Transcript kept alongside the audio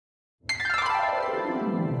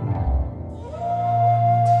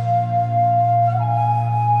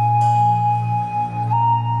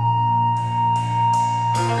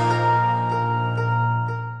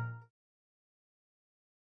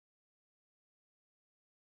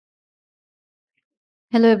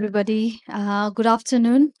Hello, everybody. Good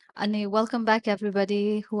afternoon, and welcome back,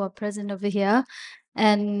 everybody who are present over here,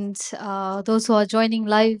 and those who are joining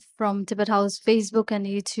live from Tibet House Facebook and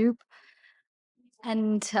YouTube.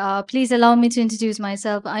 And please allow me to introduce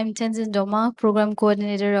myself. I'm Tenzin Doma, Program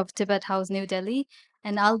Coordinator of Tibet House, New Delhi,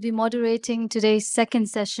 and I'll be moderating today's second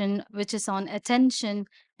session, which is on attention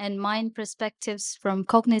and mind perspectives from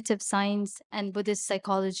cognitive science and Buddhist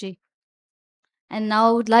psychology. And now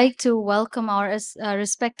I would like to welcome our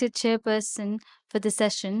respected chairperson for the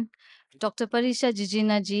session, Dr. Parisha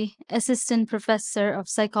Jijina ji, Assistant Professor of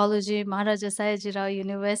Psychology, Maharaja Sayajirao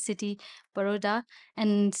University, Baroda,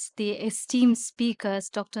 and the esteemed speakers,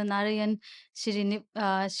 Dr. Narayanan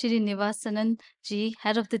Srinivasan ji,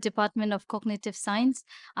 Head of the Department of Cognitive Science,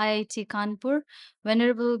 IIT Kanpur,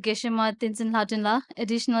 Venerable Geshema Tenzin Lhadron,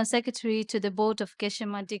 Additional Secretary to the Board of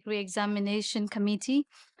Geshema Degree Examination Committee,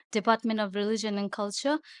 Department of Religion and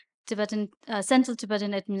Culture, Central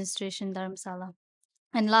Tibetan Administration, Dharamsala.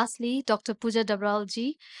 And lastly, Dr. Pooja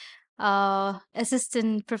Dabralji,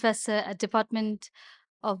 Assistant Professor at Department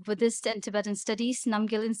of Buddhist and Tibetan Studies,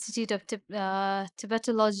 Namgyal Institute of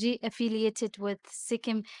Tibetology, affiliated with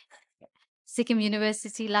Sikkim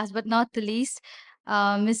University. Last but not the least,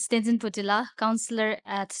 Ms. Tenzin Putila, counselor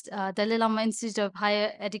at Dalai Lama Institute of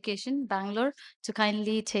Higher Education, Bangalore, to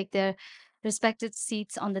kindly take their respected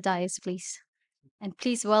seats on the dais, please. And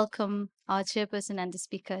please welcome our chairperson and the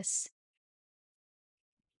speakers.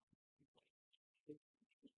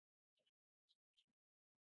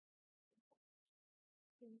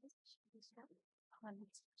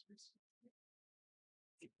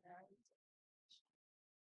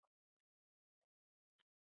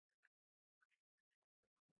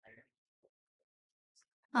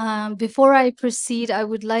 Before I proceed, I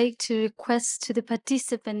would like to request to the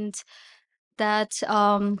participants that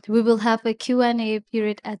we will have a Q&A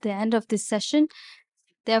period at the end of this session.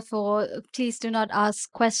 Therefore, please do not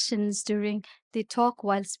ask questions during the talk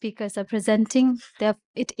while speakers are presenting.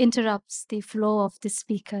 It interrupts the flow of the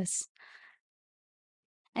speakers.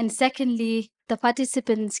 And secondly, the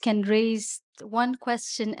participants can raise one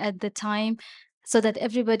question at the time so that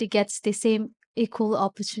everybody gets the same equal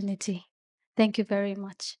opportunity. Thank you very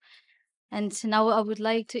much. And now I would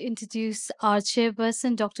like to introduce our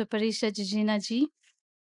chairperson, Dr. Parisha Jijina ji.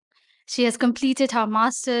 She has completed her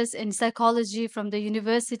master's in psychology from the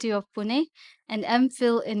University of Pune and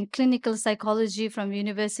MPhil in clinical psychology from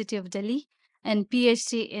University of Delhi and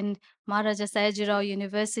PhD in Maharaja Sayajirao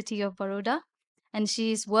University of Baroda. And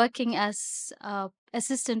she is working as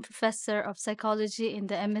assistant professor of psychology in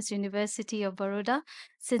the MS University of Baroda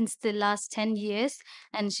since the last 10 years.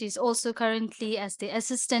 And she's also currently as the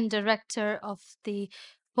assistant director of the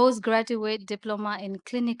postgraduate diploma in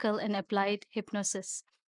clinical and applied hypnosis.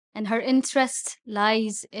 And her interest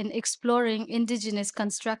lies in exploring indigenous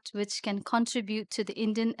construct which can contribute to the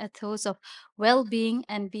Indian ethos of well-being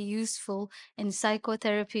and be useful in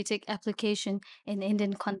psychotherapeutic application in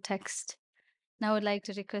Indian context. Now I would like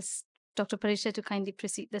to request Dr. Parisha to kindly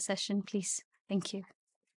proceed the session, please. Thank you.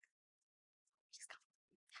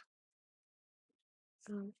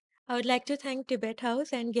 I would like to thank Tibet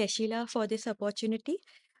House and Geshila for this opportunity.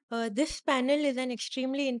 This panel is an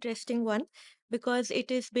extremely interesting one because it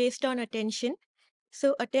is based on attention.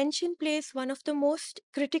 So attention plays one of the most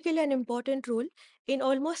critical and important role in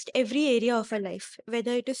almost every area of our life,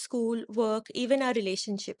 whether it is school, work, even our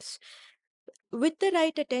relationships. With the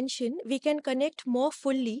right attention, we can connect more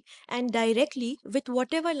fully and directly with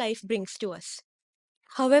whatever life brings to us.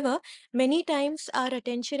 However, many times our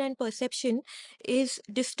attention and perception is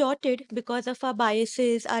distorted because of our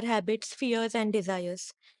biases, our habits, fears, and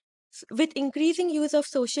desires. With increasing use of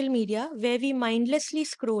social media, where we mindlessly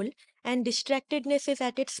scroll and distractedness is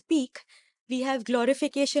at its peak, we have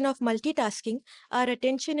glorification of multitasking, our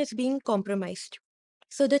attention is being compromised.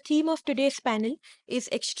 So, the theme of today's panel is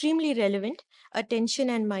extremely relevant: attention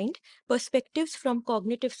and mind, perspectives from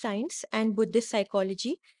cognitive science and Buddhist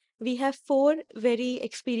psychology. We have four very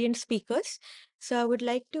experienced speakers. So, I would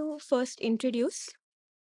like to first introduce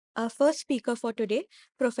our first speaker for today,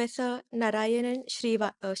 Professor Narayanan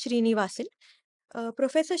Srinivasan.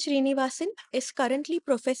 Professor Srinivasan is currently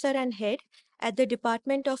professor and head at the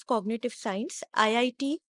Department of Cognitive Science,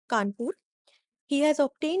 IIT Kanpur. He has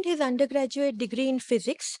obtained his undergraduate degree in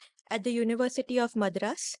physics at the University of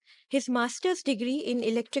Madras, his master's degree in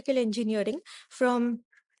electrical engineering from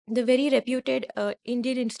the very reputed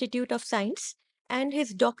Indian Institute of Science, and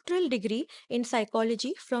his doctoral degree in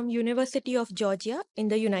psychology from University of Georgia in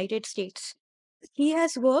the United States. He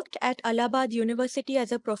has worked at Allahabad University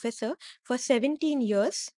as a professor for 17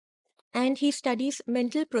 years and he studies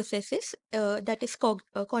mental processes, that is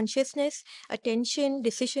consciousness, attention,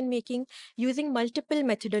 decision making, using multiple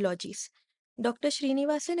methodologies. Dr.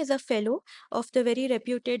 Srinivasan is a fellow of the very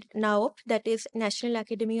reputed NAOP, that is National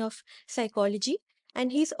Academy of Psychology,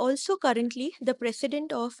 and he's also currently the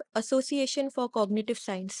president of Association for Cognitive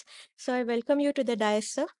Science. So I welcome you to the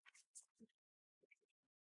dais, sir.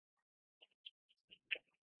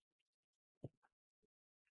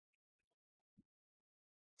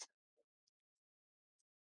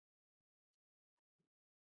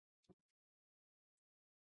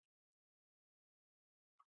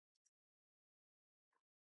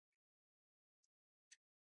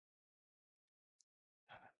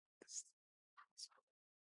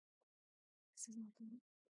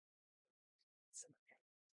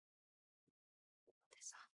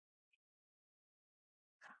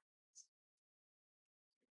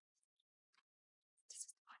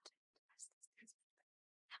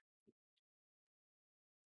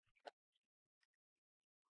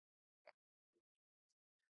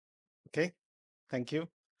 Okay, thank you.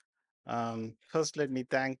 First, let me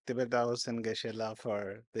thank Tibet House and Geshela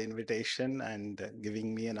for the invitation and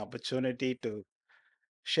giving me an opportunity to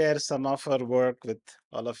share some of our work with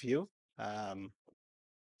all of you. Um,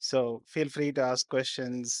 so feel free to ask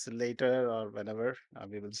questions later or whenever.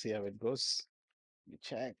 We will see how it goes. Let me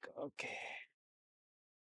check. Okay.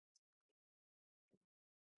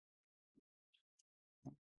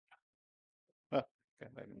 Oh,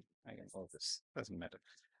 okay, I can hold this. Doesn't matter.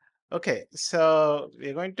 Okay, so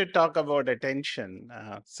we're going to talk about attention,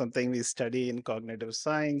 something we study in cognitive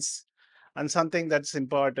science, and something that's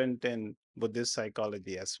important in Buddhist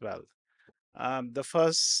psychology as well. The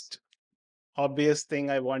first obvious thing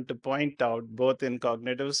I want to point out, both in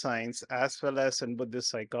cognitive science as well as in Buddhist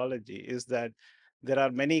psychology, is that there are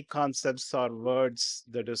many concepts or words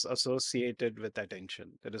that is associated with attention.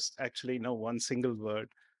 There is actually no one single word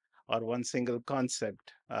or one single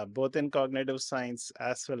concept, both in cognitive science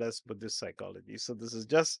as well as Buddhist psychology. So this is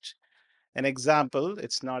just an example.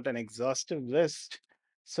 It's not an exhaustive list.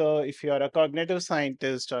 So if you are a cognitive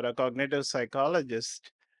scientist or a cognitive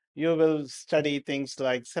psychologist, you will study things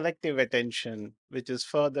like selective attention, which is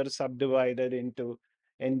further subdivided into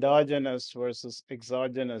endogenous versus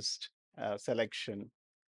exogenous selection.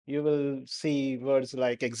 You will see words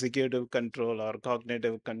like executive control or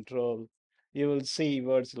cognitive control. You will see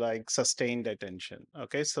words like sustained attention.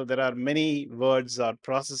 Okay, so there are many words or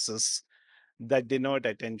processes that denote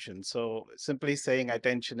attention. So simply saying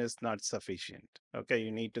attention is not sufficient. Okay,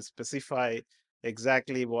 you need to specify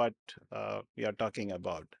exactly what we are talking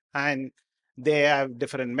about. And they have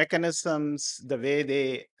different mechanisms, the way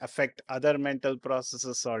they affect other mental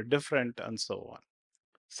processes are different, and so on.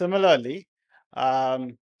 Similarly,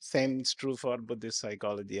 same is true for Buddhist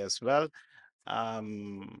psychology as well.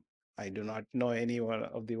 Um, I do not know any one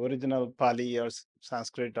of the original Pali or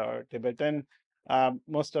Sanskrit or Tibetan.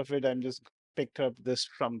 Most of it I'm just picked up this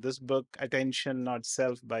from this book, Attention Not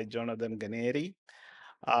Self by Jonathan Ganeri.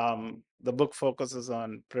 The book focuses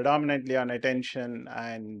on predominantly on attention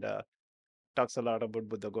and talks a lot about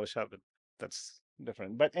Buddha Gosha, but that's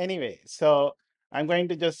different. But anyway, so I'm going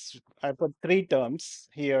to I put three terms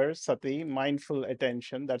here: sati, mindful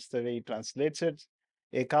attention. That's the way he translates it.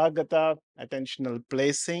 Ekagata, attentional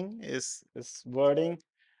placing is wording.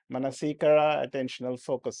 Manasikara, attentional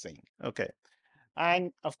focusing. Okay.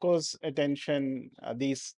 And of course, attention,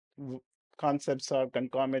 these concepts are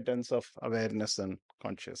concomitants of awareness and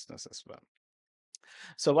consciousness as well.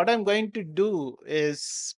 So what I'm going to do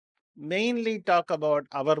is mainly talk about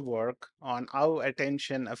our work on how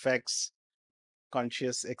attention affects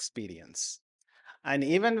conscious experience. And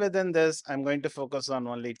even within this, I'm going to focus on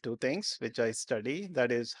only two things which I study.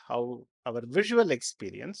 That is how our visual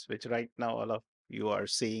experience, which right now all of you are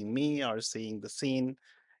seeing me or seeing the scene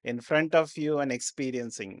in front of you and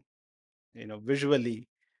experiencing, visually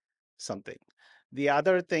something. The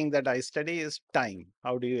other thing that I study is time.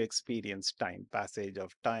 How do you experience time, passage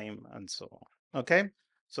of time, and so on? Okay.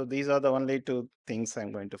 So these are the only two things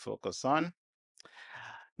I'm going to focus on.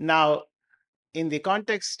 Now, in the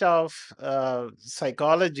context of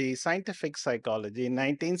psychology, scientific psychology, in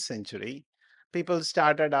 19th century, people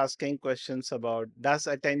started asking questions about, does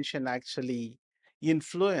attention actually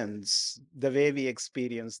influence the way we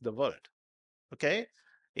experience the world? Okay,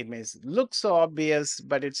 it may look so obvious,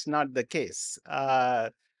 but it's not the case.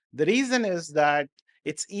 The reason is that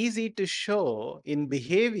it's easy to show in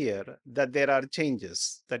behavior that there are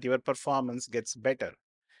changes, that your performance gets better.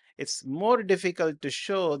 It's more difficult to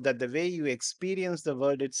show that the way you experience the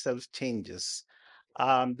world itself changes.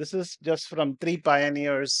 This is just from three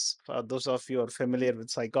pioneers. Those of you who are familiar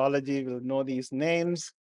with psychology will know these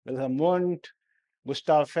names. Wilhelm Wundt,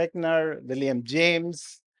 Gustav Fechner, William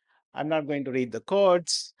James. I'm not going to read the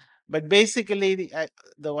quotes, but basically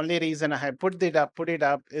the only reason I have put it up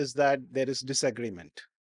is that there is disagreement.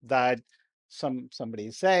 That somebody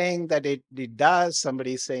is saying that it does,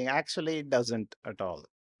 somebody is saying actually it doesn't at all,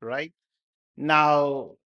 right?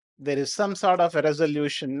 Now, there is some sort of a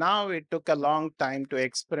resolution. Now, it took a long time to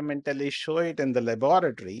experimentally show it in the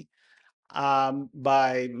laboratory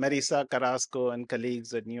by Marisa Carrasco and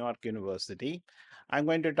colleagues at New York University. I'm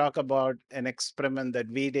going to talk about an experiment that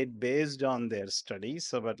we did based on their studies.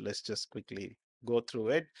 So, but let's just quickly go through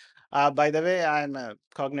it. By the way, I'm a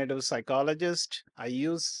cognitive psychologist. I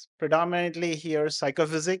use predominantly here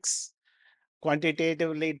psychophysics,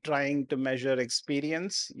 quantitatively trying to measure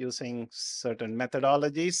experience using certain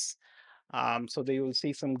methodologies. So you will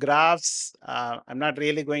see some graphs. I'm not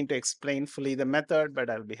really going to explain fully the method, but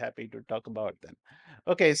I'll be happy to talk about them.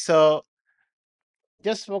 Okay, so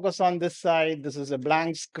just focus on this side. This is a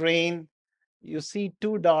blank screen. You see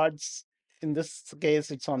two dots. In this case,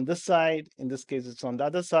 it's on this side. In this case, it's on the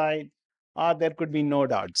other side. Or there could be no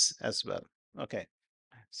dots as well. Okay.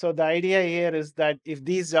 So the idea here is that if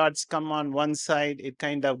these dots come on one side, it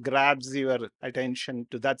kind of grabs your attention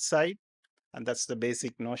to that side. And that's the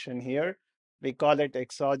basic notion here. We call it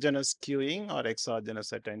exogenous cueing or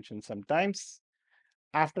exogenous attention sometimes.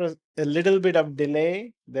 After a little bit of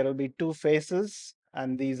delay, there will be two faces,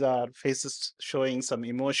 and these are faces showing some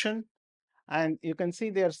emotion. And you can see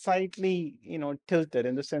they're slightly, tilted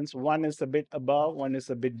in the sense one is a bit above, one is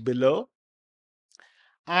a bit below.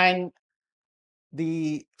 And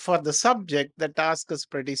for the subject, the task is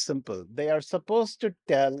pretty simple. They are supposed to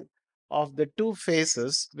tell of the two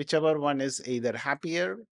faces, whichever one is either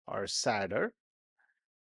happier or sadder,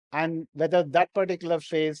 and whether that particular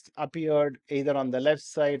face appeared either on the left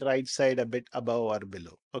side, right side, a bit above or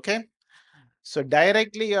below. Okay. So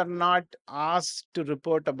directly, you're not asked to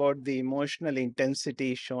report about the emotional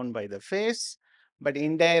intensity shown by the face, but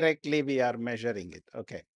indirectly, we are measuring it.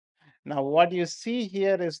 Okay. Now, what you see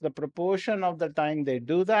here is the proportion of the time they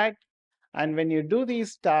do that. And when you do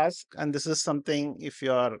these tasks, and this is something, if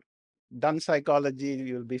you're done psychology,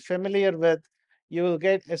 you'll be familiar with, you will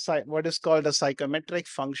get what is called a psychometric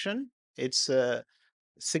function. It's a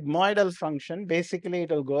sigmoidal function. Basically,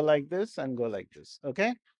 it will go like this and go like this.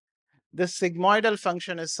 Okay. This sigmoidal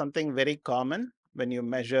function is something very common when you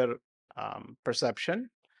measure perception.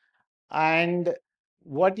 And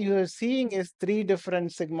what you are seeing is three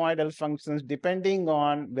different sigmoidal functions depending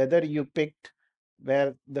on whether you picked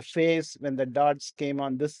where the face, when the dots came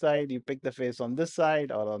on this side, you pick the face on this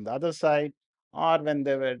side or on the other side, or when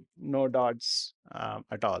there were no dots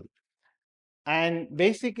at all. And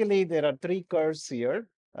basically, there are three curves here.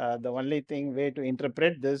 The only way to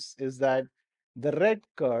interpret this is that the red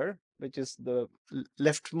curve, which is the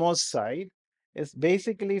leftmost side, is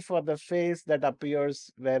basically for the face that appears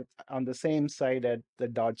where on the same side that the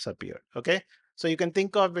dots appear. Okay. So you can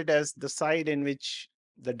think of it as the side in which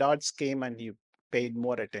the dots came and you paid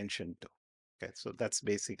more attention to. Okay. So that's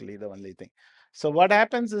basically the only thing. So what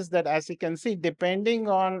happens is that, as you can see, depending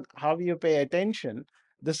on how you pay attention,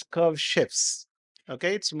 this curve shifts.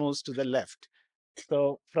 Okay, it moves to the left.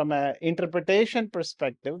 So from an interpretation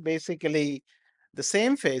perspective, basically the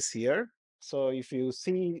same face here. So if you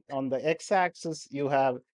see on the x-axis, you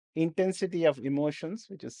have intensity of emotions,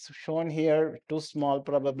 which is shown here, too small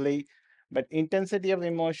probably, but intensity of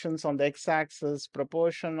emotions on the x-axis,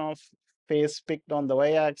 proportion of face picked on the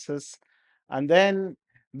y-axis, and then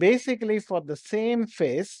basically for the same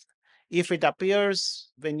face, if it appears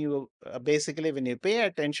when you basically when you pay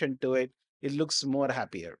attention to it, it looks more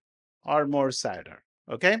happier or more sadder.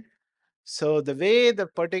 Okay. So the way the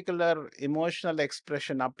particular emotional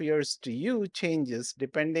expression appears to you changes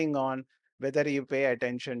depending on whether you pay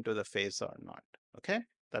attention to the face or not. Okay.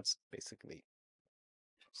 That's basically.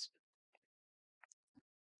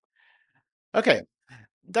 Okay.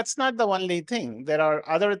 That's not the only thing. There are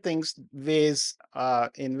other ways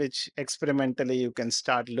in which experimentally you can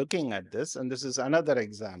start looking at this. And this is another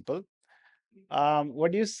example.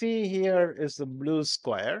 What you see here is the blue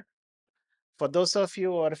square. For those of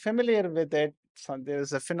you who are familiar with it, there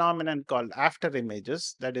is a phenomenon called after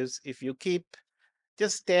images. That is, if you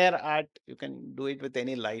just stare at, you can do it with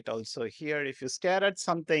any light also here. If you stare at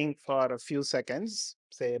something for a few seconds,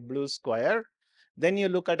 say a blue square, then you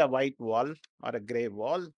look at a white wall or a gray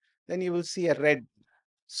wall, then you will see a red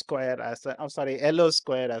square yellow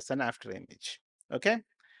square as an after image. Okay.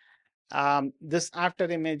 This after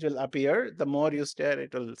image will appear. The more you stare,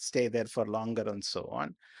 it will stay there for longer and so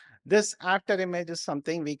on. This after image is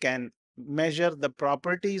something we can measure the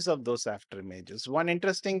properties of those after images. One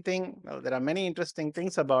interesting thing, well, there are many interesting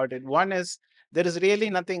things about it. One is there is really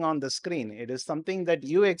nothing on the screen. It is something that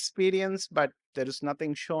you experience, but there is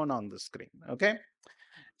nothing shown on the screen. Okay.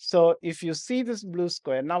 So if you see this blue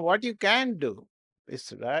square, now what you can do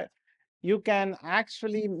is, right, you can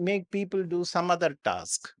actually make people do some other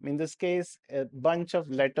task. In this case, a bunch of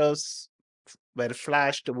letters were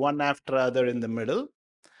flashed one after other in the middle,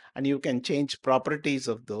 and you can change properties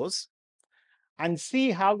of those and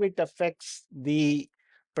see how it affects the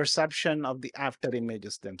perception of the after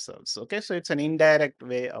images themselves. Okay, so it's an indirect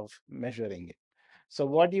way of measuring it. So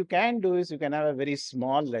what you can do is you can have a very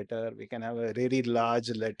small letter, we can have a very large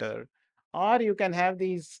letter, or you can have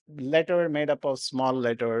these letter made up of small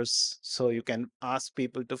letters. So you can ask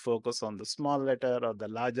people to focus on the small letter or the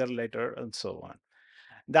larger letter and so on.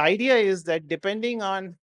 The idea is that depending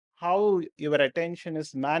on how your attention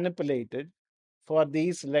is manipulated for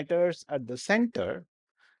these letters at the center,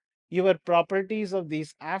 your properties of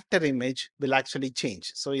these after image will actually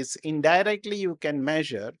change. So it's indirectly you can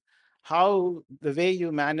measure how the way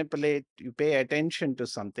you manipulate, you pay attention to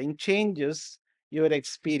something changes your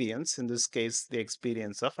experience, in this case, the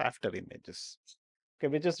experience of after images. Okay,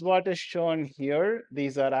 which is what is shown here.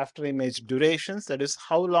 These are after image durations. That is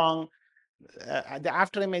how long the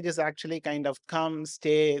after images actually kind of come,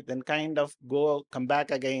 stay, then kind of go, come back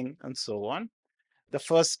again, and so on. The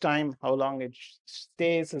first time, how long it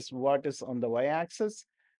stays is what is on the y-axis.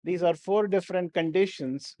 These are 4 different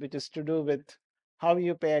conditions, which is to do with how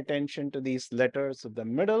you pay attention to these letters of the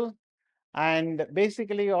middle. And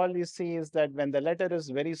basically, all you see is that when the letter is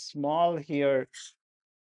very small here,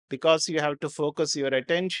 because you have to focus your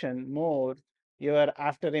attention more, your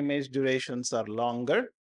after image durations are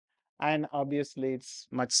longer. And obviously, it's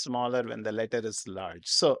much smaller when the letter is large.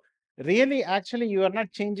 So really, actually, you are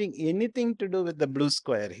not changing anything to do with the blue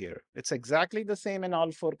square here. It's exactly the same in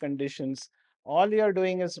all 4 conditions. All you're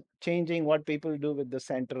doing is changing what people do with the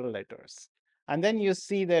central letters. And then you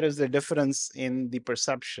see there is a difference in the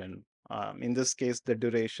perception, in this case, the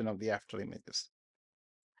duration of the after images.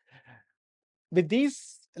 With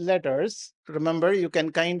these letters, remember, you can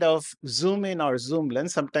kind of zoom in or zoom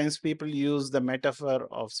lens. Sometimes people use the metaphor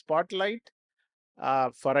of spotlight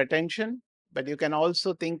for attention, but you can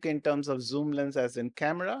also think in terms of zoom lens as in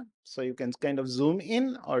camera. So you can kind of zoom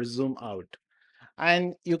in or zoom out.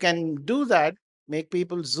 And you can do that, make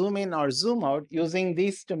people zoom in or zoom out using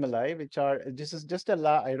these stimuli, which are, this is just I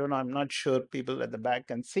don't know, I'm not sure people at the back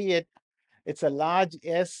can see it. It's a large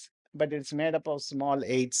S, but it's made up of small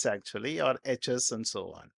 8s actually, or H's and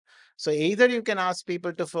so on. So either you can ask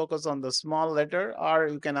people to focus on the small letter, or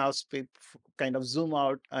you can ask people kind of zoom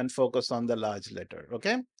out and focus on the large letter,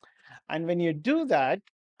 okay? And when you do that,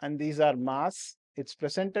 and these are masks, it's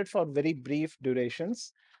presented for very brief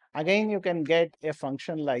durations. Again, you can get a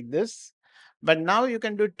function like this, but now you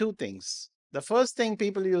can do 2 things. The first thing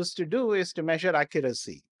people used to do is to measure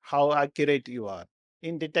accuracy, how accurate you are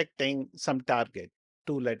in detecting some target,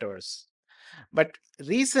 2 letters. But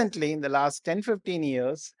recently, in the last 10-15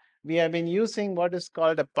 years, we have been using what is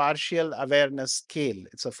called a partial awareness scale.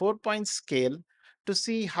 It's a 4-point scale to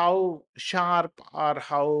see how sharp or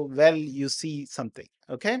how well you see something.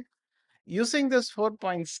 Okay. Using this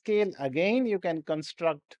 4-point scale, again, you can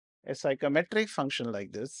construct a psychometric function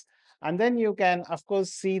like this. And then you can, of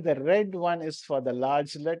course, see the red one is for the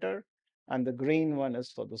large letter and the green one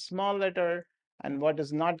is for the small letter. And what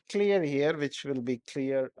is not clear here, which will be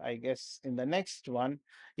clear, I guess, in the next one,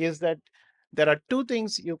 is that there are 2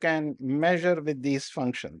 things you can measure with these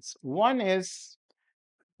functions. One is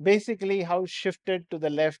basically how shifted to the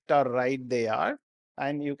left or right they are.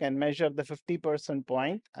 And you can measure the 50%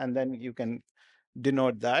 point, and then you can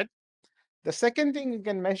denote that. The second thing you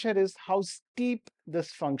can measure is how steep this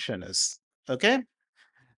function is. Okay.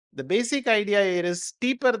 The basic idea here is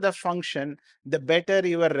steeper the function, the better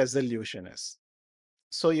your resolution is.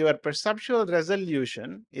 So your perceptual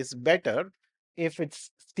resolution is better if it's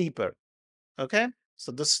steeper. Okay.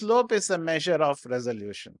 So the slope is a measure of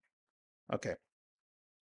resolution. Okay.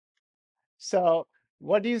 So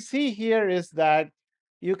what you see here is that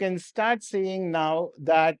you can start seeing now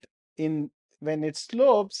that in when it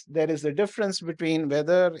slopes, there is a difference between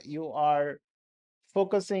whether you are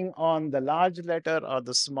focusing on the large letter or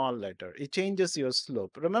the small letter. It changes your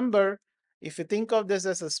slope. Remember, if you think of this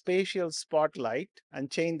as a spatial spotlight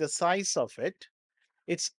and change the size of it,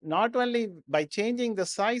 it's not only by changing the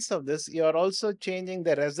size of this, you're also changing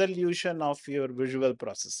the resolution of your visual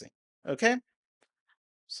processing. Okay?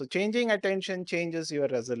 So changing attention changes your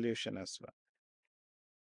resolution as well.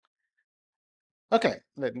 Okay,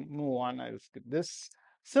 let me move on. I'll skip this.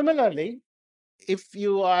 Similarly, if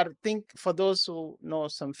think for those who know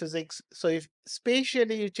some physics, so if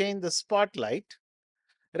spatially you change the spotlight,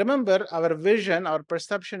 remember our vision, our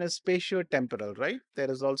perception is spatio-temporal, right? There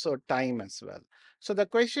is also time as well. So the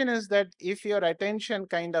question is that if your attention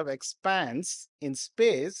kind of expands in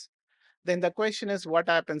space, then the question is what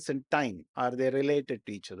happens in time? Are they related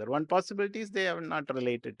to each other? One possibility is they are not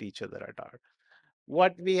related to each other at all.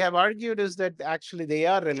 What we have argued is that actually they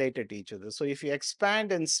are related to each other. So if you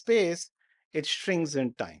expand in space, it shrinks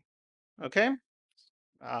in time. Okay.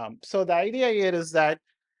 So the idea here is that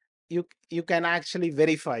you can actually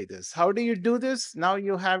verify this. How do you do this? Now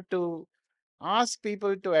you have to ask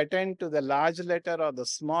people to attend to the large letter or the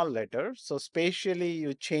small letter. So spatially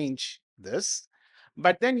you change this,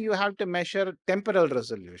 but then you have to measure temporal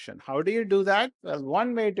resolution. How do you do that? Well,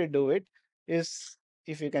 one way to do it is,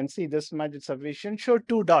 if you can see this much is sufficient, show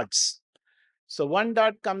two dots. So one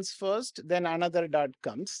dot comes first, then another dot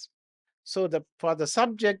comes. So for the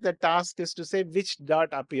subject, the task is to say which dot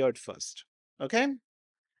appeared first. Okay.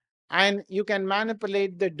 And you can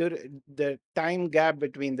manipulate the time gap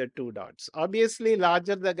between the two dots. Obviously,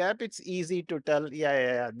 larger the gap, it's easy to tell,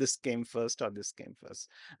 yeah, this came first or this came first.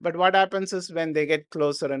 But what happens is when they get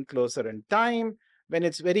closer and closer in time, when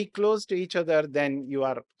it's very close to each other, then you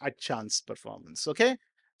are at chance performance. Okay.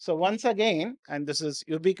 So once again, and this is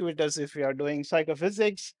ubiquitous if you are doing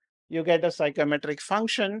psychophysics, you get a psychometric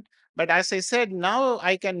function. But as I said, now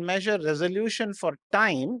I can measure resolution for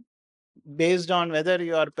time based on whether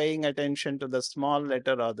you are paying attention to the small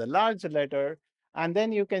letter or the large letter. And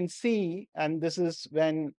then you can see, and this is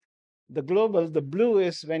when the blue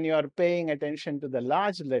is when you are paying attention to the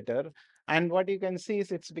large letter. And what you can see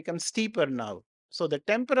is it's become steeper now. So the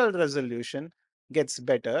temporal resolution gets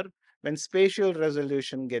better when spatial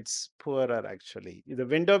resolution gets poorer, actually. The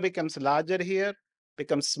window becomes larger here,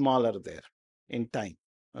 becomes smaller there in time.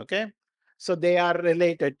 Okay. So they are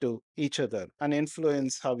related to each other and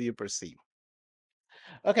influence how you perceive.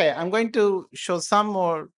 Okay, I'm going to show some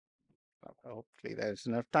more, hopefully there's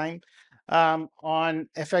enough time, on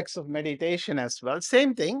effects of meditation as well.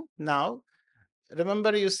 Same thing now.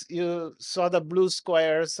 Remember you saw the blue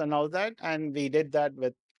squares and all that, and we did that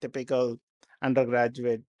with typical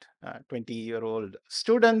undergraduate 20-year-old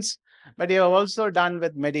students, but you have also done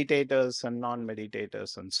with meditators and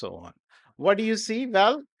non-meditators and so on. What do you see?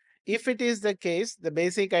 Well, if it is the case, the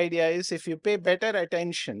basic idea is if you pay better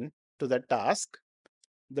attention to the task,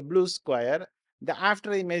 the blue square, the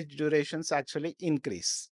after image durations actually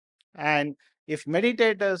increase. And if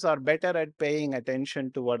meditators are better at paying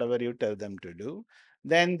attention to whatever you tell them to do,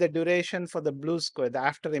 then the duration for the blue square, the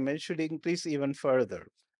after image, should increase even further.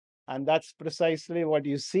 And that's precisely what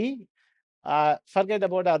you see. Forget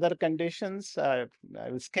about other conditions. I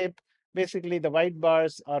will skip. Basically, the white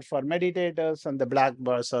bars are for meditators and the black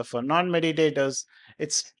bars are for non-meditators.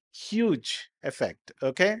 It's huge effect,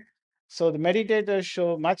 okay? So the meditators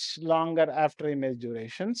show much longer after image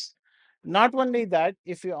durations. Not only that,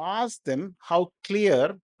 if you ask them how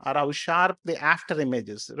clear or how sharp the after image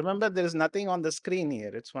is, remember there is nothing on the screen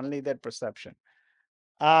here, it's only their perception.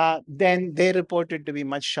 Then they reported to be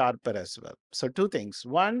much sharper as well. So two things.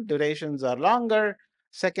 One, durations are longer.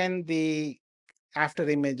 Second, the after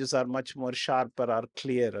images are much more sharper or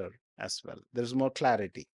clearer as well. There's more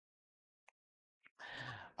clarity.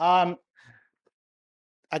 As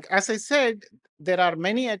I said, there are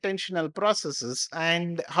many attentional processes,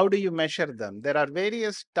 and how do you measure them? There are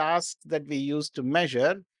various tasks that we use to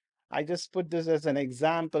measure. I just put this as an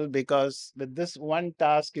example because with this one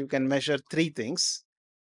task, you can measure three things.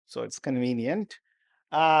 So it's convenient.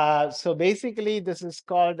 So basically, this is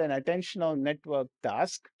called an attentional network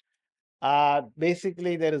task.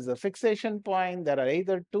 Basically, there is a fixation point. There are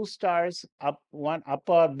either two stars, one up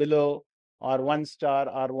or below, or one star,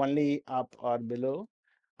 or only up or below.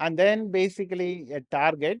 And then basically a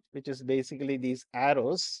target, which is basically these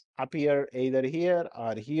arrows, appear either here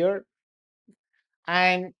or here.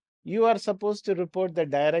 And you are supposed to report the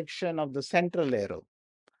direction of the central arrow.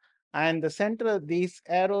 And the center, these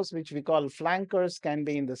arrows, which we call flankers, can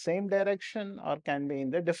be in the same direction or can be in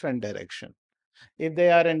the different direction. If they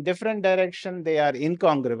are in different direction, they are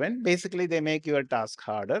incongruent. Basically, they make your task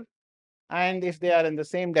harder. And if they are in the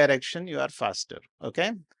same direction, you are faster.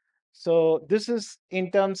 Okay. So this is in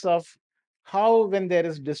terms of how, when there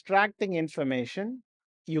is distracting information,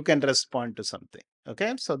 you can respond to something.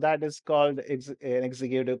 Okay. So that is called an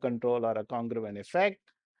executive control or a congruent effect.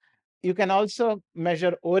 You can also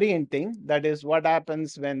measure orienting. That is what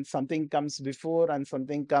happens when something comes before and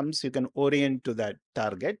something comes, you can orient to that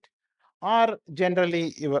target, or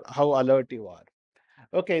generally how alert you are.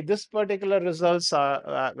 Okay, this particular results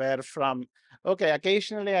are were from, okay,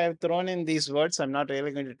 occasionally I have thrown in these words. I'm not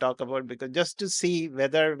really going to talk about, because just to see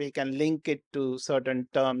whether we can link it to certain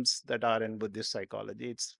terms that are in Buddhist psychology.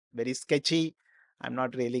 It's very sketchy. I'm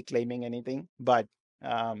not really claiming anything, but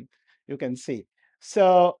you can see.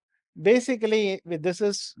 So basically, this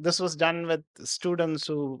was done with students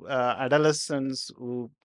who adolescents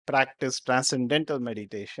who practice transcendental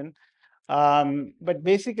meditation. But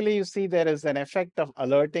basically, you see there is an effect of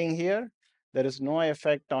alerting here. There is no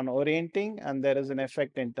effect on orienting, and there is an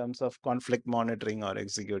effect in terms of conflict monitoring or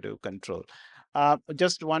executive control.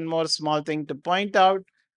 Just one more small thing to point out.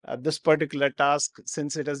 This particular task,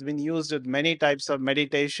 since it has been used with many types of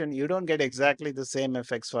meditation, you don't get exactly the same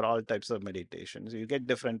effects for all types of meditations. You get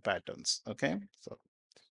different patterns. Okay. So,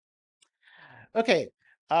 okay.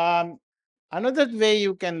 Um, Another way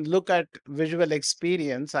you can look at visual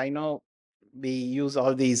experience, I know we use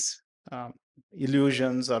all these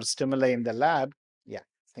illusions or stimuli in the lab. Yeah,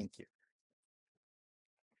 thank you.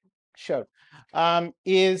 Sure.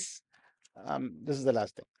 Is This is the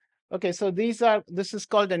last thing. Okay, so this is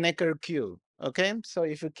called a Necker cube. Okay, so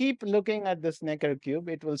if you keep looking at this Necker cube,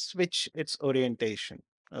 it will switch its orientation.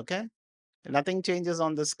 Okay, nothing changes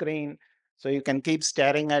on the screen, so you can keep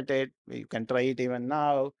staring at it. You can try it even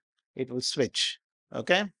now. It will switch.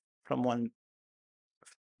 Okay, from one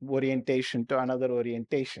orientation to another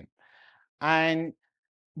orientation. And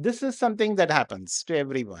this is something that happens to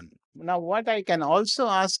everyone. Now, what I can also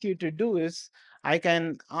ask you to do is, I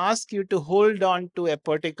can ask you to hold on to a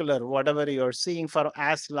particular, whatever you're seeing, for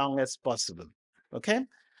as long as possible. Okay?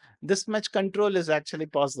 This much control is actually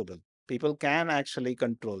possible. People can actually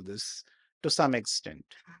control this to some extent.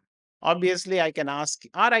 Obviously, I can ask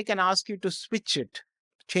you to switch it,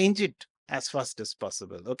 change it as fast as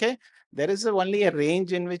possible. Okay. There is only a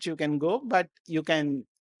range in which you can go, but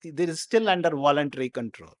there is still under voluntary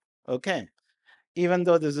control. Okay. Even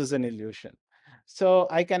though this is an illusion. So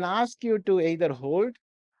I can ask you to either hold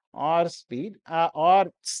or speed or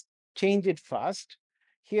change it fast.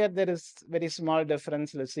 Here there is very small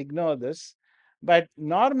difference. Let's ignore this. But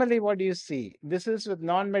normally what do you see? This is with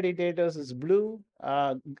non-meditators is blue,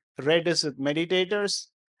 red is with meditators.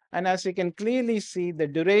 And as you can clearly see, the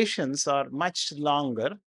durations are much longer,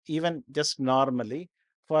 even just normally,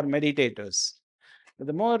 for meditators.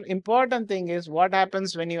 The more important thing is what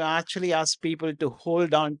happens when you actually ask people to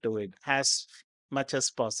hold on to it as much as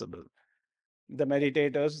possible. The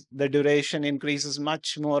meditators, the duration increases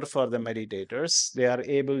much more for the meditators. They are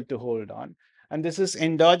able to hold on. And this is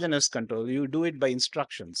endogenous control. You do it by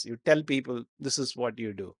instructions. You tell people this is what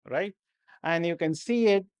you do, right? And you can see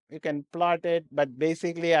it, you can plot it, but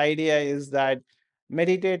basically idea is that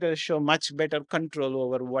meditators show much better control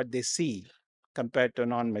over what they see compared to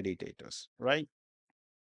non-meditators, right?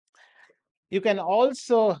 You can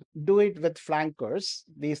also do it with flankers,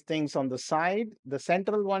 these things on the side. The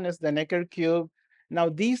central one is the Necker cube. Now,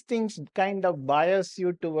 these things kind of bias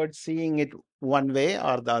you towards seeing it one way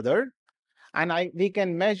or the other. And we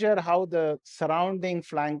can measure how the surrounding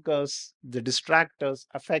flankers, the distractors,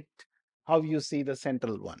 affect how you see the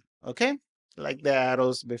central one. Okay, like the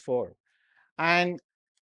arrows before. And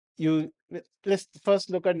let's first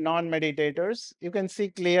look at non-meditators. You can see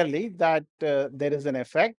clearly that there is an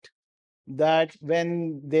effect, that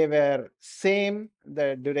when they were same,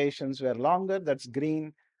 the durations were longer, that's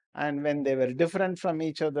green. And when they were different from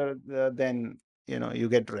each other, then you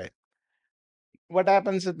get red. What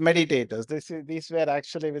happens with meditators? These were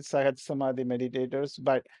actually with Sahat Samadhi meditators,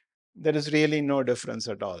 but there is really no difference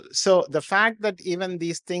at all. So the fact that even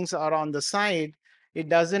these things are on the side, it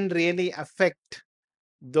doesn't really affect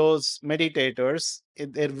those meditators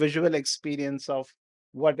in their visual experience of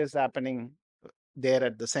what is happening there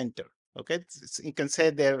at the center. Okay, you can say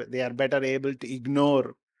they are better able to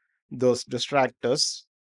ignore those distractors.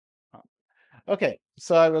 Okay,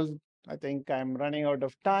 so I think I'm running out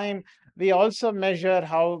of time. We also measure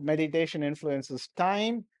how meditation influences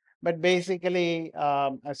time, but basically,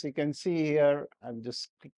 as you can see here, I'll just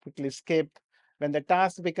quickly skip. When the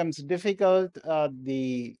task becomes difficult,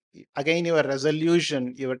 again your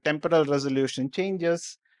resolution, your temporal resolution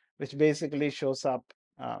changes, which basically shows up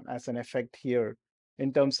as an effect here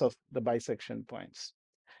in terms of the bisection points.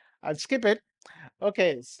 I'll skip it.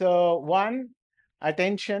 Okay, so one,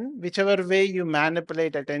 attention, whichever way you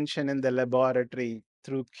manipulate attention in the laboratory,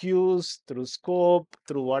 through cues, through scope,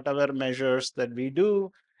 through whatever measures that we do,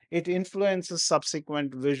 it influences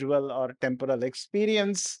subsequent visual or temporal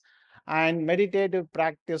experience. And meditative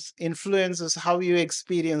practice influences how you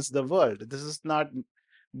experience the world. This is not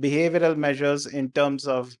behavioral measures in terms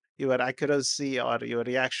of your accuracy or your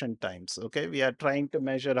reaction times. Okay, we are trying to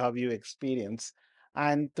measure how you experience.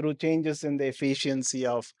 and through changes in the efficiency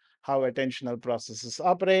of how attentional processes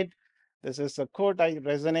operate. This is a quote I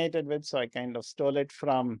resonated with, so I kind of stole it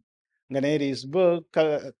from Ganeri's book,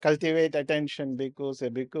 Cultivate Attention, because a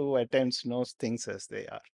bhikkhu who attends knows things as they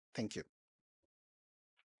are. Thank you.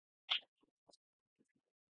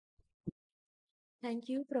 Thank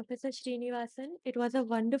you, Professor Srinivasan. It was a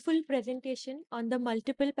wonderful presentation on the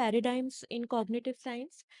multiple paradigms in cognitive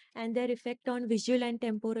science and their effect on visual and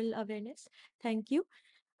temporal awareness. Thank you.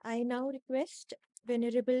 I now request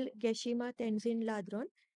Venerable Geshema Tenzin Lhadron.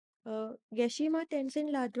 Geshema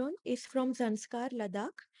Tenzin Lhadron is from Zanskar,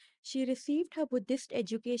 Ladakh. She received her Buddhist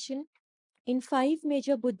education in 5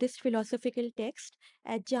 major Buddhist philosophical texts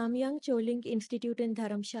at Jamyang Choling Institute in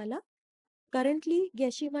Dharamsala. Currently,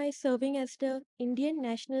 Geshima is serving as the Indian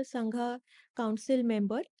National Sangha Council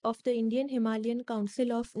member of the Indian Himalayan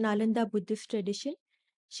Council of Nalanda Buddhist Tradition.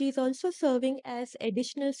 She is also serving as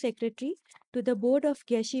additional secretary to the board of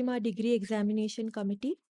Geshima Degree Examination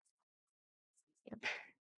Committee.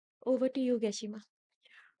 Over to you, Geshima.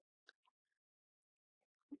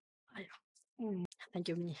 Thank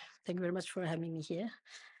you. Thank you very much for having me here.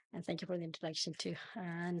 And thank you for the introduction too.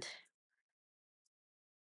 And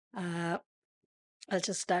I'll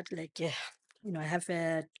just start like, I have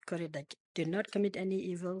got it like, do not commit any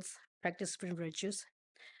evils, practice spiritual virtues,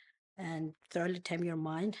 and thoroughly tame your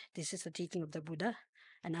mind. This is the teaching of the Buddha.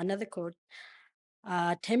 And another quote,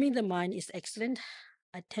 taming the mind is excellent.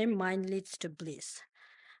 A tame mind leads to bliss.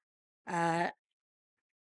 The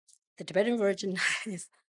Tibetan version is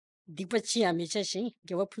Dikpachi Amichashin,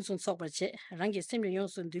 Gawapusun Sopache, Rangi Simi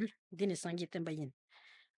Yonsundul, Dini Sangi Tembayin.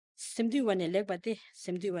 Simdu one legbate,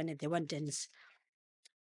 Simdu one the one dance.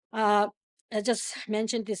 I just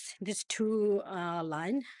mentioned this two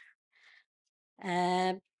line.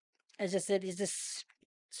 As I said, is this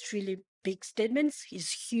really big statements?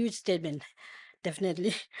 It's huge statement,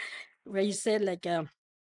 definitely. Where you said like,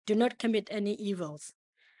 do not commit any evils,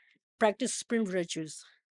 practice spiritual virtues,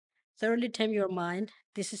 thoroughly tame your mind.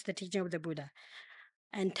 This is the teaching of the Buddha,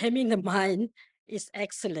 and taming the mind is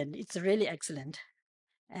excellent. It's really excellent,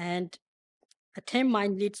 and a tame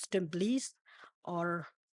mind leads to bliss or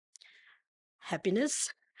happiness,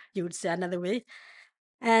 you would say another way.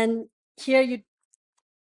 And here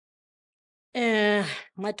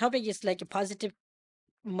my topic is like a positive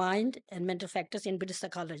mind and mental factors in Buddhist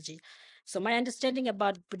psychology. So my understanding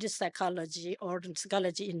about Buddhist psychology or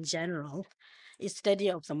psychology in general is study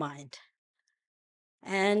of the mind.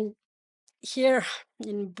 And here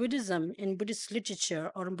in Buddhism, in Buddhist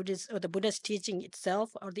literature or the Buddhist teaching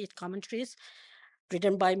itself or the commentaries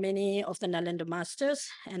written by many of the Nalanda masters,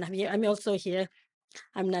 and I'm also here.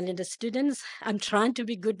 I'm Nalanda students. I'm trying to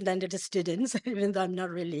be good Nalanda students, even though I'm not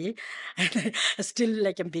really. Still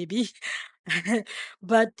like a baby.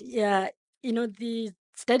 But yeah, the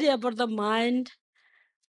study about the mind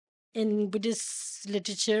in Buddhist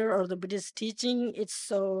literature or the Buddhist teaching, it's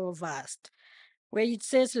so vast. Where it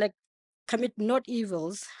says like, commit not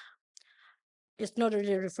evils, it's not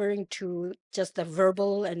really referring to just the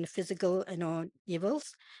verbal and physical,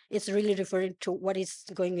 evils. It's really referring to what is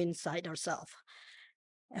going inside ourselves.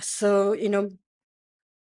 So,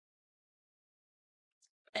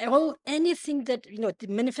 anything that, the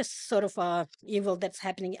manifest sort of evil that's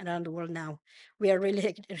happening around the world now, we are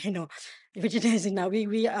really, recognizing now, we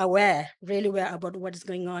are really aware about what is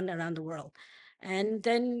going on around the world. And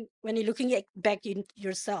then when you're looking back in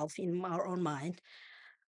yourself, in our own mind,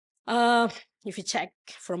 if you check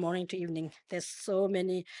from morning to evening, there's so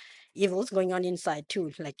many evils going on inside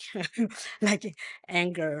too, like like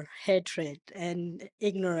anger, hatred, and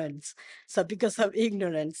ignorance. So because of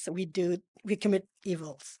ignorance, we commit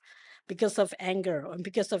evils. Because of anger and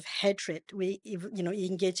because of hatred, we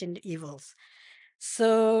engage in evils.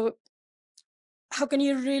 So how can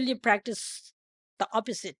you really practice the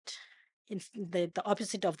opposite, in the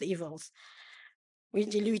opposite of the evils?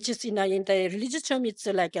 Which is in the religious term, it's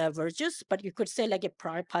like a virtues, but you could say like a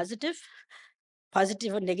positive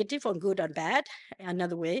or negative or good or bad,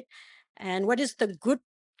 another way. And what is the good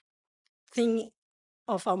thing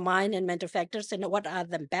of our mind and mental factors, and what are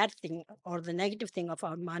the bad thing or the negative thing of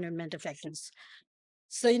our mind and mental factors?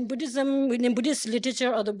 So in Buddhism, in Buddhist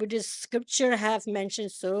literature or the Buddhist scripture have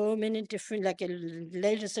mentioned so many different like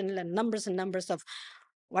layers and numbers of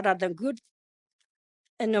what are the good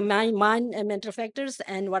and the mind and mental factors,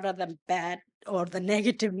 and what are the bad or the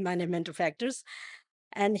negative mind and mental factors.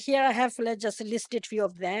 And here I have just listed few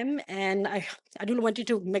of them, and I don't want you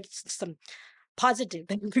to make some positive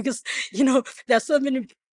because there are so many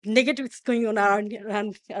negatives going on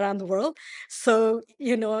around the world. So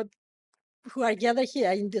who are gathered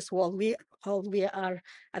here in this world, we whole,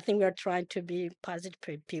 I think we are trying to be positive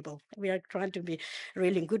people. We are trying to be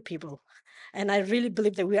really good people. And I really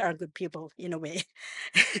believe that we are good people in a way,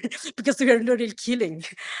 because we are not really killing.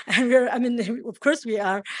 And I mean, of course we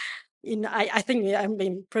are. I think I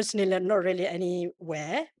mean personally not really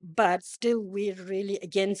anywhere, but still we're really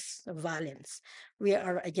against violence. We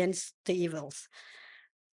are against the evils.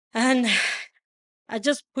 And I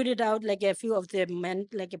just put it out like a few of the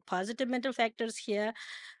like a positive mental factors here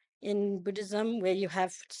in Buddhism, where you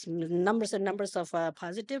have numbers and numbers of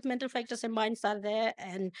positive mental factors and minds are there,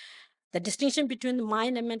 and the distinction between the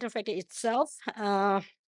mind and mental factor itself.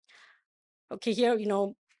 Okay, here,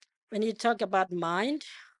 when you talk about mind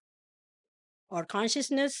or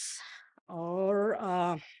consciousness, or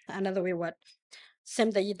another way, what Sem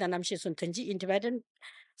da yidanam shi sun Tenzin in Tibetan,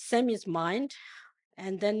 Sem is mind,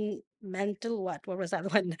 and then mental, what was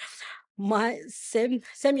that one? Sem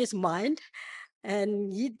is mind,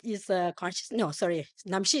 and Yid is a conscious. No, sorry,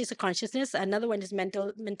 Namshi is a consciousness. Another one is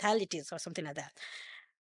mentalities or something like that.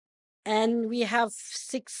 And we have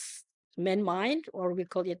 6 main mind, or we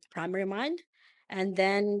call it primary mind, and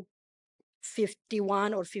then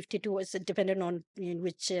 51 or 52 is dependent on in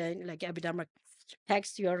which like Abhidharma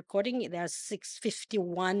text you are quoting. There are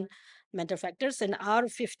 651 mental factors, and out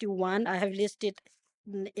of 51 I have listed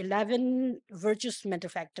 11 virtuous mental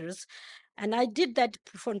factors, and I did that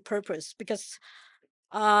on purpose because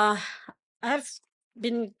I've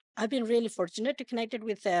been really fortunate to connected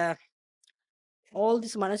with all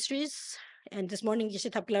these monasteries. And this morning Geshe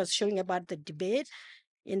Thapkala was showing about the debate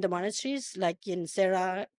in the monasteries, like in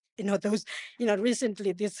Sarah, those,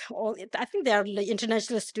 recently I think they are like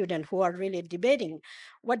international students who are really debating.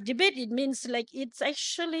 What debate it means, like it's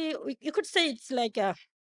actually, you could say it's like a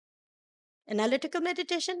analytical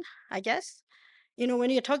meditation, I guess. When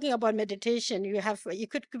you're talking about meditation, you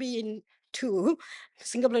could be in two,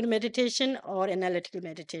 single meditation or analytical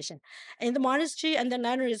meditation. In the monastery and the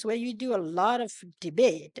nunnery is where you do a lot of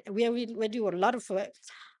debate, where we do a lot of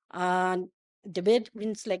debate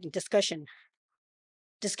means like discussion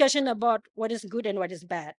about what is good and what is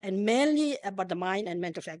bad, and mainly about the mind and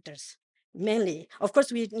mental factors. Mainly, of course,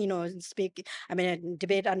 we speak. I mean,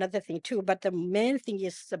 debate another thing too, but the main thing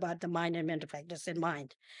is about the mind and mental factors and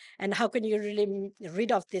mind, and how can you really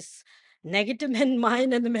rid of this negative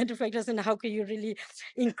mind and the mental factors, and how can you really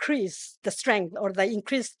increase the strength or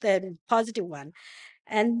increase the positive one.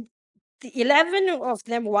 And the 11 of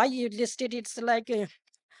them, why you listed, it's like the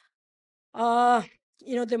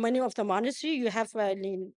many of the monastery, you have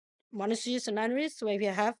monasteries and nunneries where we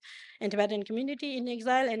have in Tibetan community in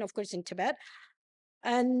exile, and of course in Tibet.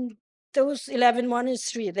 And those 11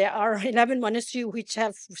 monastery, there are 11 monastery which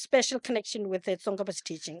have special connection with the Tsongkhapa's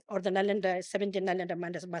teaching, or the Nalanda, 17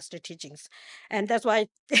 Nalanda master teachings. And that's why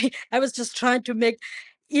I was just trying to make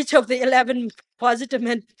each of the 11 positive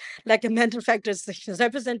like a mental factors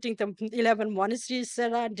representing the 11 monasteries,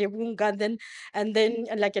 Sarah, Devung, Ganden, and then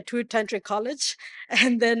like a 2 tantric college.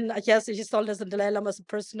 And then I guess he told us the Dalai Lama's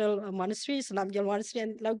personal monasteries, Namgyal monastery,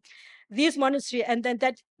 and like these monastery, and then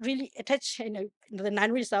that really attach, the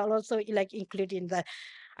nunneries are also like included in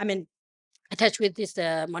attached with these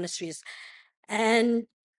monasteries. And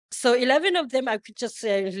so 11 of them, I could just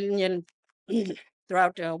throughout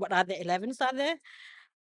what are the 11s are there.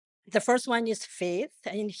 The first one is faith,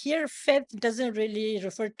 and here faith doesn't really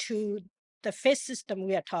refer to the faith system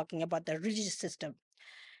we are talking about, the religious system.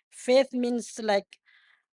 Faith means like,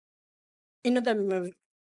 the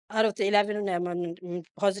out of the 11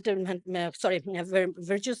 positive,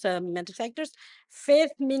 virtuous mental factors,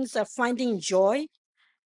 faith means finding joy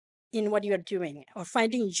in what you're doing, or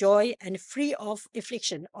finding joy and free of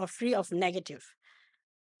affliction or free of negative.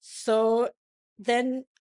 So then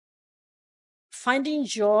finding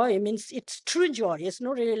joy means it's true joy. It's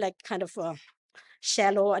not really like kind of a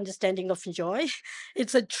shallow understanding of joy.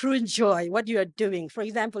 It's a true joy, what you are doing. For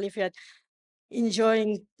example, if you're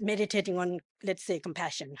enjoying meditating on, let's say,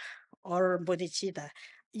 compassion or bodhicitta,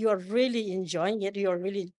 you are really enjoying it. You are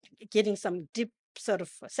really getting some deep sort of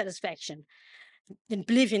satisfaction and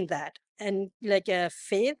believe in that. And like a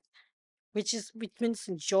faith, which means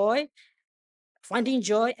joy, finding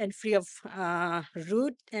joy and free of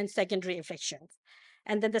root and secondary afflictions.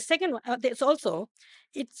 And then the second one, there's also,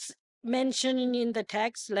 it's mentioned in the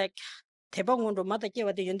text like, I don't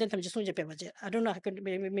know,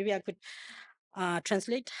 maybe I could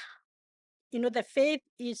translate. The faith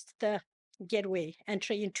is the gateway,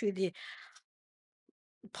 entry into the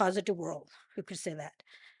positive world. You could say that.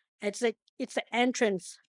 It's an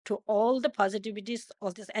entrance to all the positivities,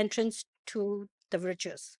 all this entrance to the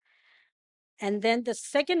virtues. And then the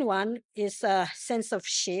second one is a sense of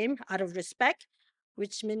shame out of respect,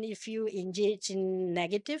 which means if you engage in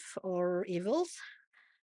negative or evils,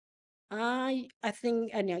 I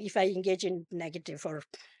think, I know if I engage in negative or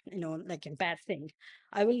like a bad thing,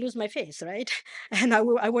 I will lose my face, right? And I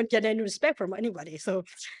won't get any respect from anybody. So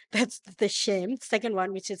that's the shame. Second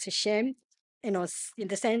one, which is a shame, in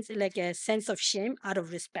the sense like a sense of shame out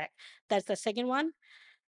of respect. That's the second one.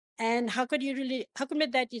 And how come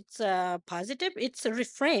that it's positive? It's a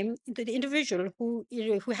reframe to the individual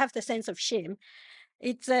who have the sense of shame.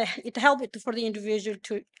 It helps for the individual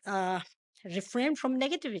to refrain from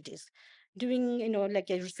negativities, doing like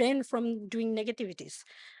a refrain from doing negativities.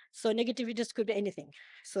 So negativities could be anything.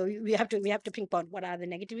 So we have to pinpoint what are the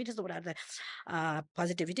negativities, what are the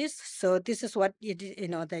positivities. So this is what it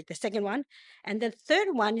the second one. And the third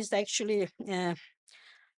one is actually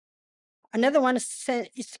another one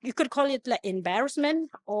is you could call it like embarrassment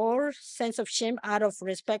or sense of shame out of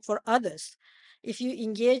respect for others. If you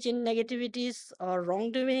engage in negativities or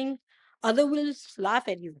wrongdoing, other will laugh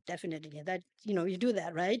at you. Definitely, that you do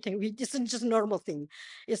that, right? And this is just a normal thing.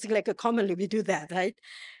 It's like a commonly we do that, right?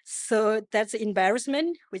 So that's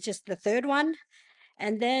embarrassment, which is the third one.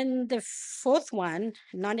 And then the fourth one,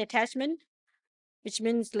 non-attachment, which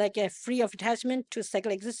means like a free of attachment to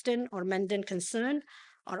cycle existent or mundane concern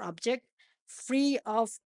or object, free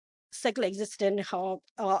of cycle existent.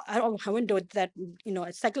 I won't do that.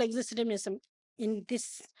 Cycle existent is in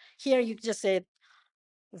this here. You just say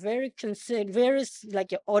very concerned, very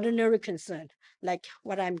like an ordinary concern, like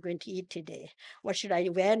what I'm going to eat today, what should I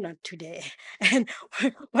wear not today, and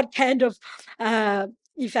what kind of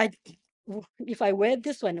if I wear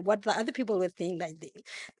this one, what the other people will think like this.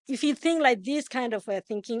 If you think like this kind of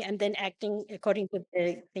thinking and then acting according to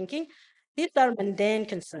the thinking, these are mundane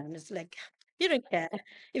concerns. Like you don't care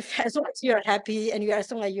if as long as you're happy and as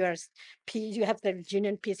long as you are peace, you have the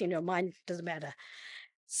genuine peace in your mind, doesn't matter.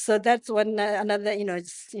 So that's one another,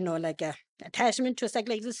 it's like a attachment to a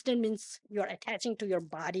cycle existence means you're attaching to your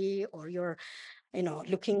body or your,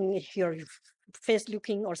 looking your face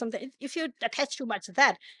looking or something. If you attach too much to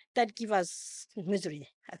that, that give us misery,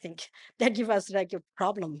 I think. That give us like a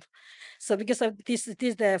problem. So because of this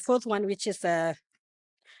the fourth one, which is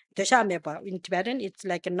Deshamepa in Tibetan, it's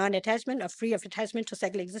like a non-attachment or free of attachment to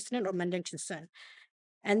cycle existence or mundane concern.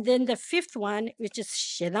 And then the fifth one, which is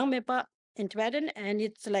Shedangmepa in Tibetan, and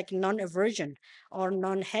it's like non-aversion or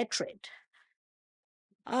non-hatred.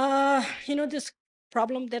 This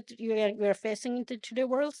problem that we're facing in the today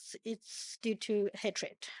world, it's due to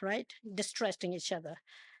hatred, right? Distrusting each other.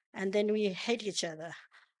 And then we hate each other.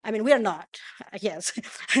 I mean, we are not, yes.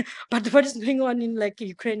 But what is going on in like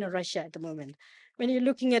Ukraine or Russia at the moment? When you're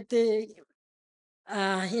looking at the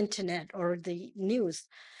internet or the news,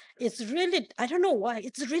 it's really, I don't know why,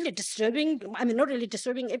 it's really disturbing. I mean, not really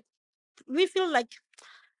disturbing. We feel like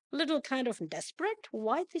a little kind of desperate.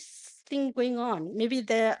 Why this thing going on? Maybe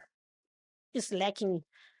there is lacking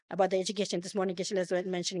about the education. This morning, Geshe was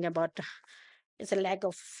mentioning about it's a lack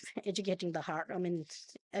of educating the heart. I mean,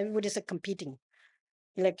 everybody's competing.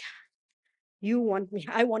 Like, you want me,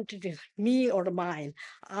 I want to do me or mine.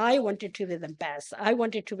 I wanted to be the best. I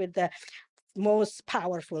wanted to be the most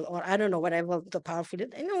powerful, or I don't know whatever the powerful is.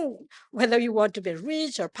 Whether you want to be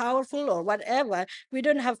rich or powerful or whatever, we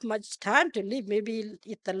don't have much time to live. Maybe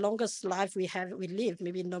it's the longest life we live,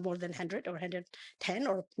 maybe no more than 100 or 110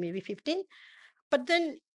 or maybe 15. But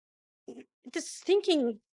then this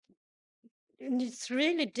thinking, it's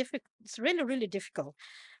really difficult. It's really, really difficult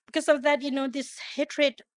because of that, this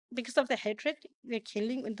hatred. Because of the hatred, we're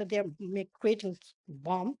killing, and they're creating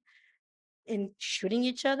bomb in shooting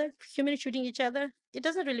each other, human shooting each other. It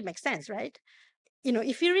doesn't really make sense, right?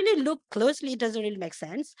 If you really look closely, it doesn't really make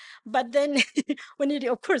sense. But then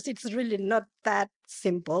of course, it's really not that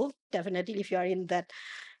simple. Definitely, if you are in that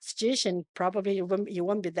situation, probably you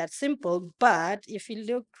won't be that simple. But if you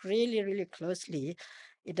look really, really closely,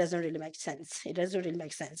 it doesn't really make sense. It doesn't really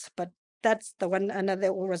make sense. But that's the one,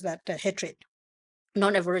 another was that hatred,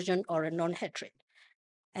 non-aversion or a non-hatred.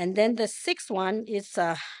 And then the sixth one is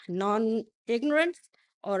non-ignorance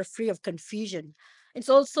or free of confusion. It's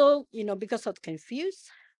also, because of confused,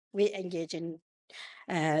 we engage in,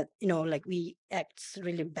 like we act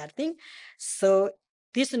really bad thing. So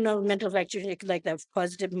this mental factor, like the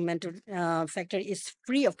positive mental factor, is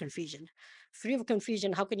free of confusion. Free of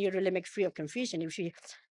confusion. How can you really make free of confusion if we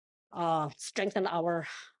strengthen our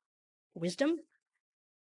wisdom?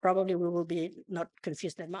 Probably we will be not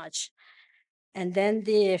confused that much. And then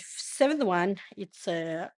the seventh one, it's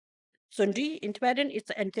Sundri in Tibetan, it's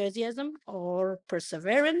enthusiasm or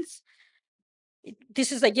perseverance.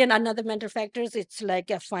 This is again another mental factors. It's like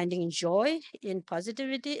finding joy in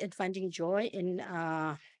positivity and finding joy in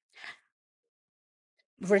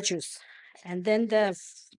virtues. And then the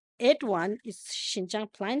eighth one is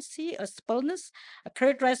Xinjiang pliancy or suppleness,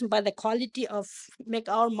 characterized by the quality of make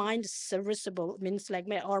our mind serviceable, means like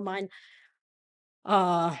make our mind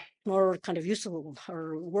more kind of useful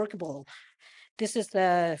or workable. This is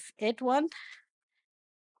the eighth one.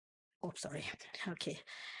 Oh, sorry. Okay.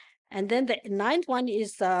 And then the ninth one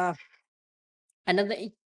is another,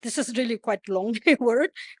 this is really quite long word,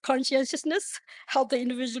 conscientiousness, help the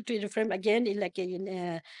individual to reframe again in like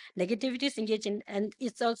in negativities, engage in, and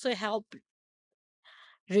it's also help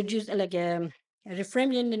reduce like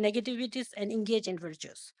reframe in the negativities and engage in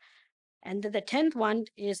virtues. And the 10th one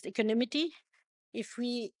is equanimity. If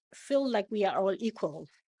we feel like we are all equal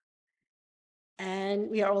and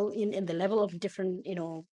we are all in the level of different,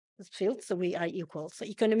 fields, so we are equal. So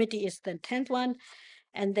equanimity is the 10th one.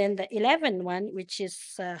 And then the 11th one, which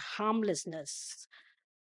is harmlessness,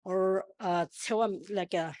 or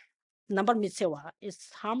like a number mitsewa, is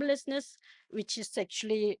harmlessness, which is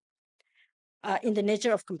actually in the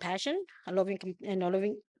nature of compassion, loving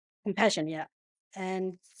compassion, yeah.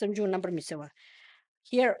 And samju number mitsewa.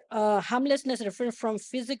 Here, harmlessness refers from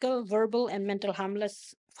physical, verbal, and mental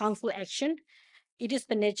harmful action. It is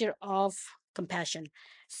the nature of compassion.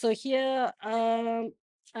 So here,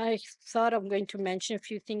 I thought I'm going to mention a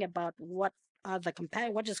few things about what are the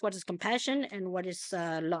what is compassion and what is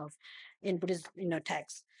love in Buddhist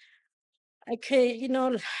text. Okay,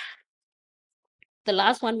 the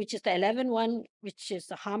last one, which is the 11th one, which is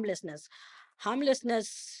the harmlessness.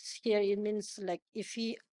 Harmlessness here, it means like if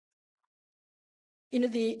he,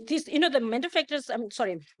 the mental factors, I'm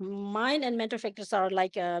sorry, mind and mental factors are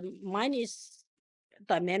like, mind is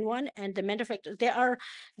the main one, and the mental factors,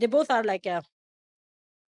 they both are like at,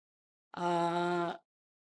 how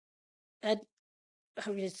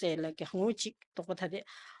do you say, like a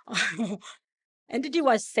entity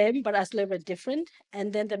was same, but as little bit different.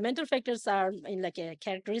 And then the mental factors are in like a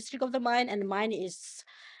characteristic of the mind, and the mind is,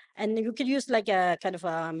 and you could use like a kind of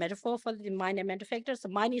a metaphor for the mind and mental factors. The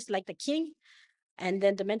mind is like the king, and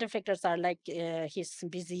then the mental factors are like his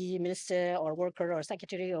busy minister or worker or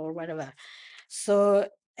secretary or whatever. So,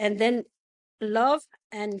 and then love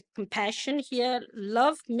and compassion here.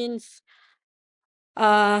 Love means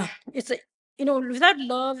it's a, without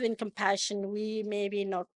love and compassion, we maybe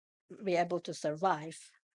not be able to survive.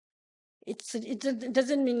 It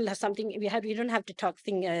doesn't mean like something we don't have to talk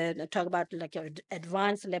about like an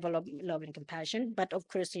advanced level of love and compassion, but of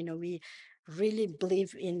course we really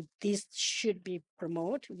believe in this should be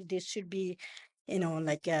promoted, this should be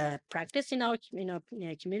like practice in our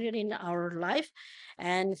community, in our life.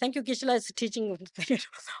 And thank you, Gisela, is teaching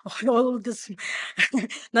all this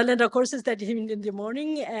Nalanda courses that in the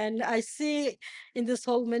morning, and I see in this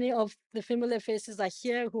hall many of the familiar faces are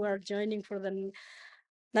here who are joining for the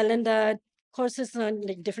Nalanda courses,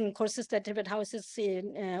 like different courses that Tibet House is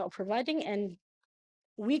are providing, and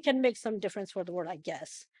we can make some difference for the world, I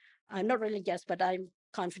guess. I'm not really guess, but I'm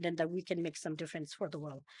confident that we can make some difference for the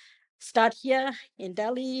world. Start here in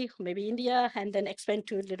Delhi, maybe India, and then expand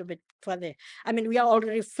to a little bit further. I mean, we are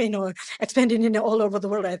already, expanding in all over the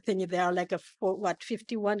world. I think there are like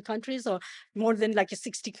 51 countries or more than like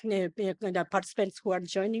 60 participants who are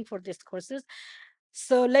joining for these courses.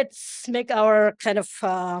 So let's make our kind of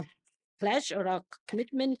pledge or our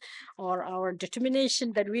commitment or our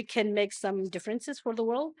determination that we can make some differences for the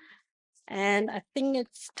world. And I think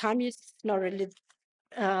it's time is not really,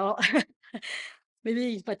 uh,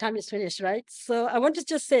 maybe my time is finished, right? So I want to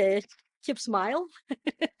just say, keep smile,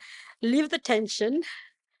 leave the tension,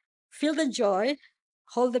 feel the joy,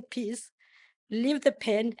 hold the peace, leave the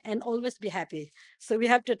pain, and always be happy. So we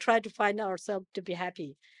have to try to find ourselves to be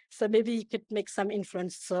happy. So maybe you could make some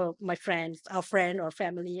influence. So my friends, our friend or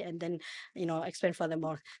family, and then, expand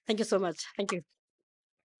furthermore. Thank you so much. Thank you.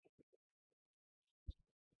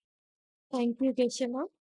 Thank you, Geshema,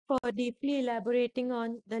 for deeply elaborating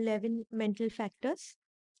on the 11 mental factors.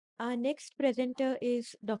 Our next presenter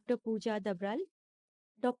is Dr. Pooja Dabral.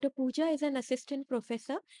 Dr. Pooja is an assistant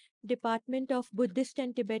professor, Department of Buddhist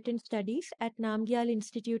and Tibetan Studies at Namgyal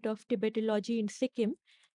Institute of Tibetology in Sikkim.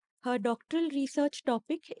 Her doctoral research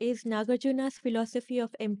topic is Nagarjuna's philosophy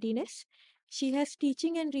of emptiness. She has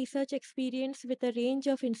teaching and research experience with a range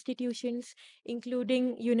of institutions,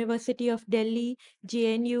 including University of Delhi,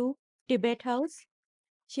 JNU, Tibet House.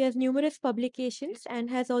 She has numerous publications and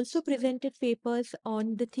has also presented papers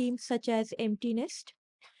on the themes such as emptiness.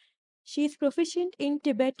 She is proficient in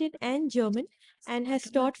Tibetan and German and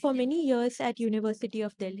has taught for many years at University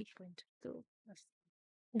of Delhi. So,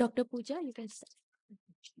 Dr. Pooja, you can start.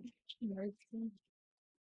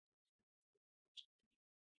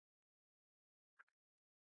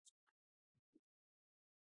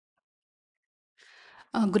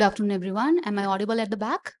 Good afternoon, everyone. Am I audible at the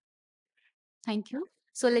back? Thank you.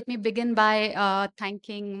 So let me begin by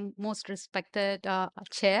thanking most respected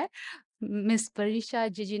chair, Ms.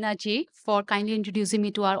 Parisha Jijina ji, for kindly introducing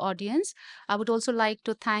me to our audience. I would also like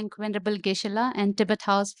to thank Venerable Geshe-la and Tibet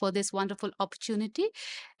House for this wonderful opportunity.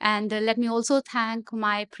 And let me also thank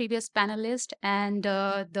my previous panelist and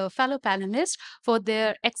the fellow panelists for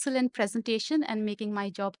their excellent presentation and making my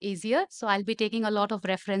job easier. So I'll be taking a lot of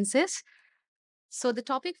references. So the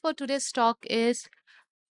topic for today's talk is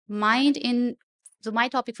mind in, so my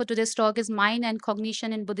topic for today's talk is mind and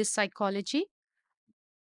cognition in Buddhist psychology.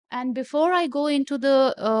 And before I go into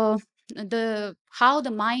the how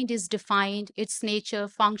the mind is defined, its nature,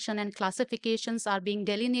 function, and classifications are being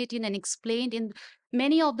delineated and explained in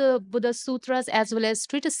many of the Buddha sutras as well as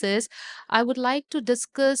treatises, I would like to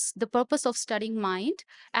discuss the purpose of studying mind,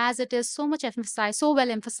 as it is so much emphasized, so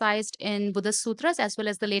well emphasized in Buddha sutras as well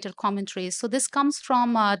as the later commentaries. So this comes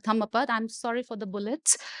from Dhammapad. I'm sorry for the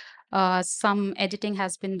bullets. Some editing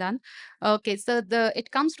has been done. Okay, so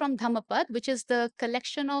it comes from Dhammapad, which is the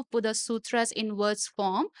collection of Buddha sutras in words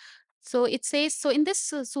form. So it says, so in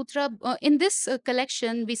this in this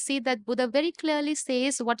collection, we see that Buddha very clearly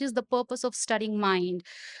says what is the purpose of studying mind.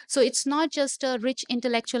 So it's not just a rich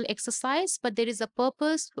intellectual exercise, but there is a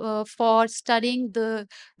purpose for studying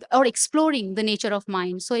or exploring the nature of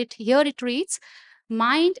mind. So here it reads,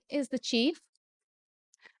 mind is the chief.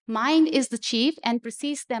 Mind is the chief and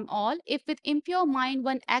precedes them all. If with impure mind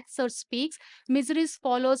one acts or speaks, miseries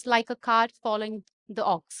follows like a cart following the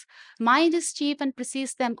ox. Mind is chief and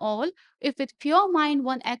precedes them all. If with pure mind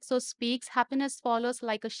one acts or speaks, happiness follows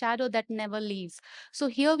like a shadow that never leaves. So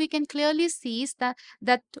here we can clearly see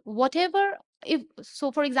that whatever, if so,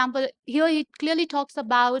 for example, here it clearly talks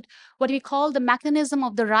about what we call the mechanism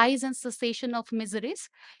of the rise and cessation of miseries.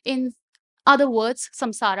 In other words,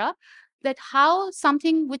 samsara, that how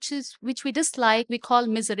something which we dislike, we call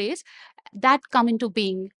miseries, that come into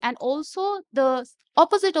being, and also the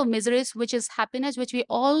opposite of miseries, which is happiness, which we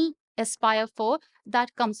all aspire for,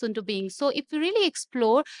 that comes into being. So if we really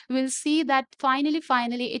explore, we'll see that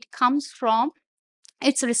finally it comes from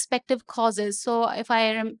its respective causes. So if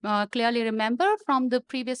I clearly remember from the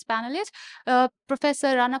previous panelist,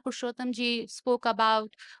 Professor Rana Purushottam ji spoke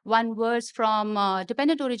about one verse from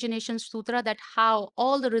Dependent Origination Sutra, that how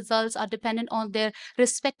all the results are dependent on their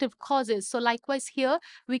respective causes. So likewise here,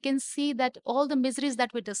 we can see that all the miseries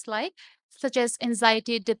that we dislike, such as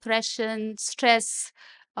anxiety, depression, stress,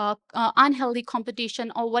 unhealthy competition,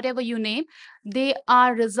 or whatever you name, they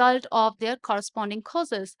are result of their corresponding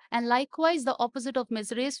causes. And likewise, the opposite of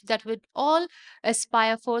miseries that we all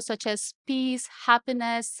aspire for, such as peace,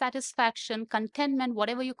 happiness, satisfaction, contentment,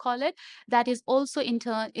 whatever you call it, that is also in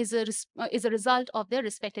turn is a result of their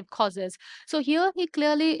respective causes. So here he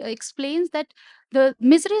clearly explains that the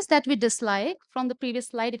miseries that we dislike, from the previous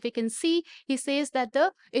slide, if you can see, he says that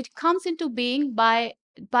it comes into being by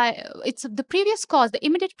it's the previous cause. The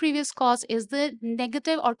immediate previous cause is the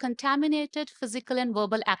negative or contaminated physical and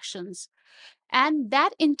verbal actions, and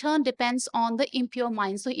that in turn depends on the impure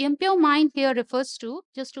mind. So impure mind here refers to,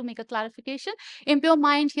 just to make a clarification, impure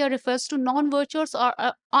mind here refers to non-virtuous or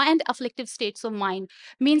and afflictive states of mind.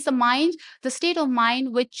 Means the state of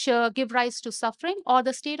mind which give rise to suffering, or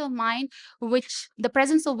the state of mind which the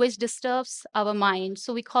presence of which disturbs our mind.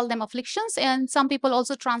 So we call them afflictions, and some people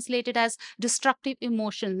also translate it as destructive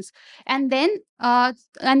emotions. And then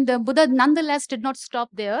and the Buddha nonetheless did not stop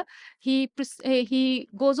there. He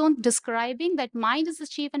goes on describing that mind is the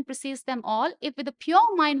chief and precedes them all. If with a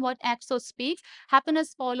pure mind what acts or speaks,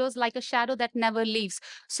 happiness follows like a shadow that never leaves.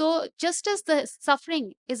 So just as the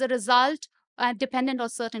suffering is a result dependent on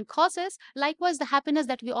certain causes, likewise the happiness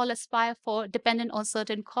that we all aspire for dependent on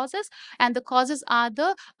certain causes, and the causes are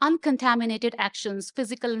the uncontaminated actions,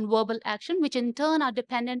 physical and verbal action, which in turn are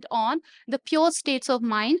dependent on the pure states of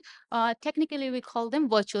mind. Technically we call them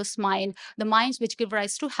virtuous mind, the minds which give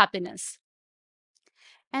rise to happiness.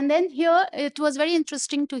 And then here, it was very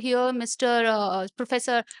interesting to hear Mr.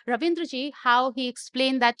 Professor Ravindraji, how he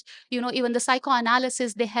explained that, even the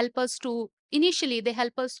psychoanalysis, initially, they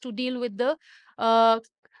help us to deal with deal with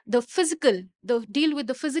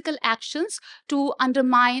the physical actions to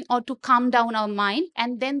undermine or to calm down our mind.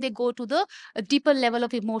 And then they go to the deeper level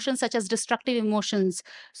of emotions, such as destructive emotions.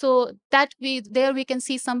 So there we can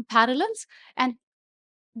see some parallels. And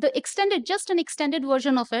just an extended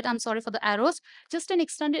version of it, I'm sorry for the arrows, just an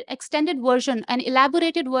extended version, an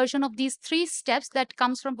elaborated version of these 3 steps that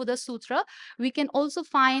comes from Buddha Sutra, we can also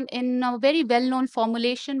find in a very well-known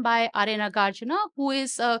formulation by Arya Nagarjuna, who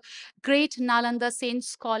is a great Nalanda saint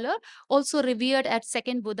scholar, also revered at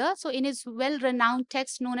second Buddha. So in his well-renowned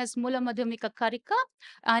text known as Mula Madhyamika Karika,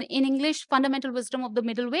 in English, Fundamental Wisdom of the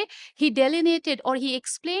Middle Way, he delineated or he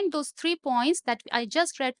explained those 3 points that I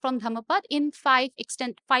just read from Dhammapad in 5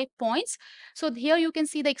 points. So here you can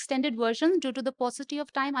see the extended version. Due to the paucity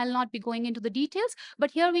of time, I'll not be going into the details,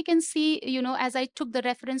 but here we can see, as I took the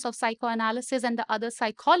reference of psychoanalysis and the other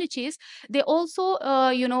psychologies, they also,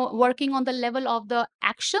 working on the level of the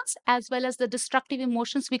actions as well as the destructive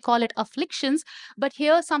emotions, we call it afflictions. But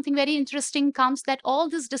here something very interesting comes, that all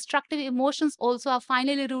these destructive emotions also are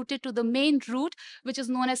finally rooted to the main root, which is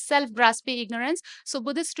known as self-grasping ignorance. So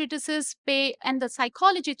Buddhist treatises pay, and the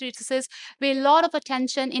psychology treatises pay a lot of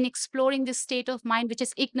attention in exploring this state of mind, which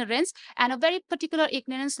is ignorance, and a very particular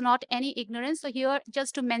ignorance, not any ignorance. So here,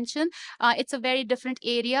 just to mention, it's a very different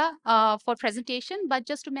area for presentation, but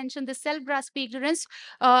just to mention the self-grasping ignorance,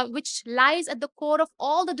 which lies at the core of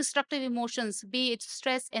all the destructive emotions, be it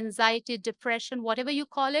stress, anxiety, depression, whatever you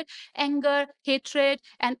call it, anger, hatred,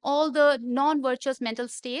 and all the non-virtuous mental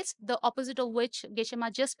states, the opposite of which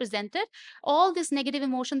Geshema just presented. All this negative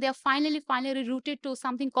emotion, they are finally rooted to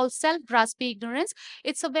something called self-grasping ignorance.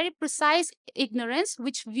 It's a very precise ignorance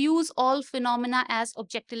which views all phenomena as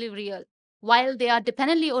objectively real. While they are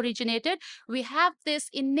dependently originated, we have this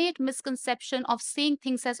innate misconception of seeing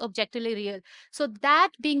things as objectively real. So that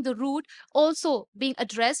being the root, also being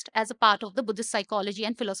addressed as a part of the Buddhist psychology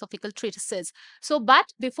and philosophical treatises. So,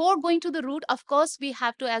 but before going to the root, of course, we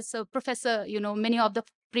have to, as a professor, many of the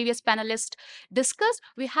previous panelists discussed,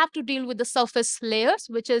 we have to deal with the surface layers,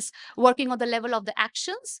 which is working on the level of the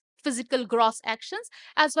actions, physical gross actions,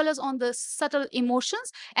 as well as on the subtle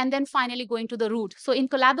emotions, and then finally going to the root. So in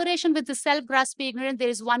collaboration with the self-grasping ignorance, there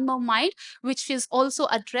is one more mind, which is also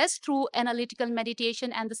addressed through analytical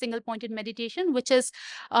meditation and the single-pointed meditation, which is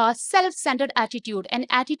self-centered attitude, an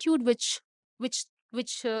attitude which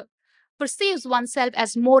perceives oneself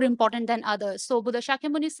as more important than others. So Buddha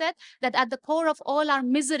Shakyamuni said that at the core of all our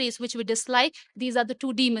miseries which we dislike, these are the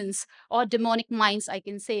 2 demons or demonic minds, I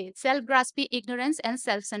can say, self-grasping ignorance and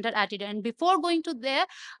self-centered attitude. And before going to there,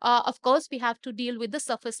 of course, we have to deal with the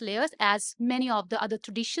surface layers, as many of the other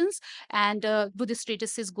traditions and Buddhist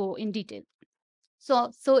treatises go in detail.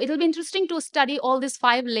 So it'll be interesting to study all these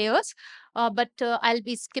 5 layers, but I'll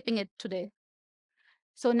be skipping it today.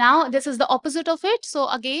 So now this is the opposite of it. So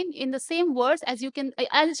again, in the same words, as you can,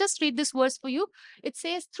 I'll just read this verse for you. It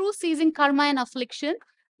says, through ceasing karma and affliction,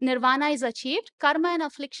 nirvana is achieved. Karma and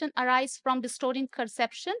affliction arise from distorting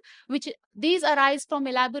perception, which these arise from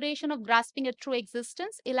elaboration of grasping a true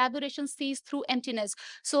existence. Elaboration sees through emptiness.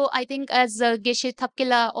 So I think, as Geshe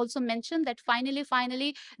Thapkila also mentioned, that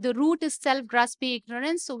finally, the root is self-grasping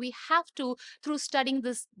ignorance. So we have to, through studying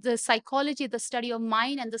the psychology, the study of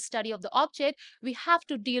mind and the study of the object, we have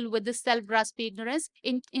to deal with this self-grasping ignorance.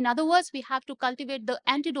 In other words, we have to cultivate the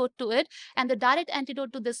antidote to it. And the direct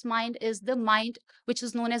antidote to this mind is the mind, which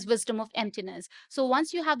is known as wisdom of emptiness. So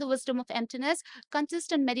once you have the wisdom of emptiness,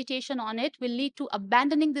 consistent meditation on it will lead to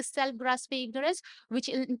abandoning this self-grasping ignorance, which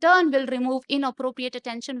in turn will remove inappropriate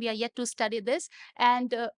attention. We are yet to study this,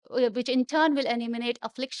 and which in turn will eliminate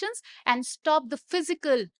afflictions and stop the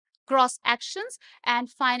physical gross actions,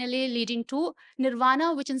 and finally leading to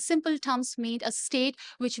nirvana, which in simple terms means a state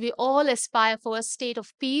which we all aspire for, a state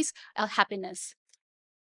of peace, happiness.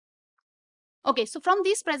 Okay, so from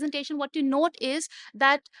this presentation, what you note is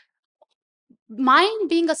that mind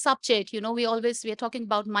being a subject, we are talking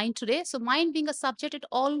about mind today. So mind being a subject, it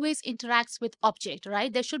always interacts with object,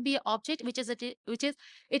 right? There should be an object which is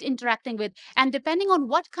it interacting with, and depending on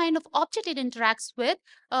what kind of object it interacts with,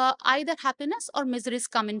 either happiness or miseries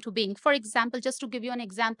come into being. For example, just to give you an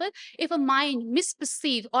example, if a mind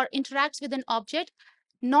misperceives or interacts with an object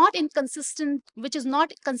which is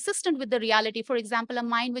not consistent with the reality. For example, a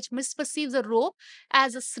mind which misperceives a rope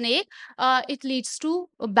as a snake, it leads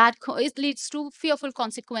to fearful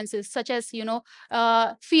consequences, such as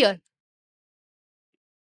fear.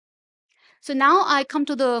 So now I come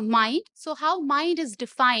to the mind. So how mind is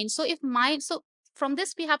defined. So from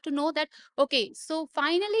this we have to know that, okay, so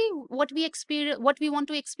finally what we want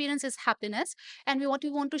to experience is happiness, and what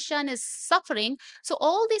we want to shun is suffering. So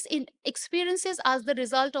all these experiences are the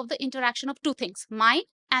result of the interaction of 2 things, mind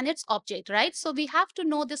and its object, right? So we have to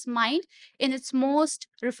know this mind in its most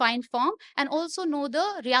refined form and also know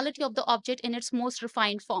the reality of the object in its most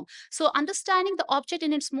refined form. So understanding the object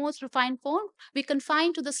in its most refined form, we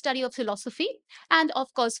confine to the study of philosophy and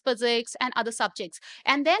of course physics and other subjects.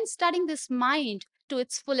 And then studying this mind to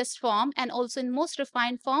its fullest form and also in most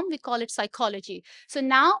refined form, we call it psychology. So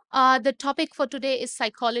now the topic for today is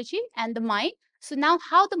psychology and the mind. So now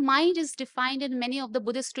how the mind is defined in many of the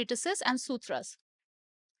Buddhist treatises and sutras.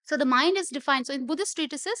 So the mind is defined. So in Buddhist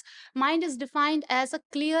treatises, mind is defined as a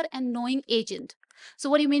clear and knowing agent. So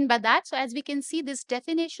what do you mean by that? So as we can see, this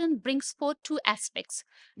definition brings forth two aspects,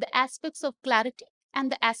 the aspects of clarity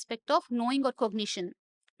and the aspect of knowing or cognition.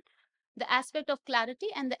 The aspect of clarity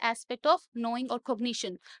and the aspect of knowing or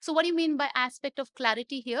cognition. So what do you mean by aspect of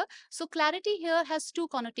clarity here? So clarity here has two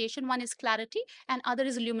connotation. One is clarity and other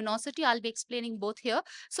is luminosity. I'll be explaining both here.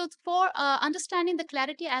 So for understanding the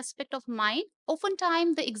clarity aspect of mind,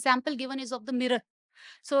 oftentimes the example given is of the mirror.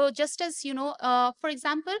 So just as you know, for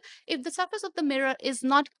example, if the surface of the mirror is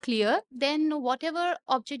not clear, then whatever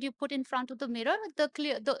object you put in front of the mirror,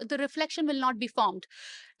 the reflection will not be formed.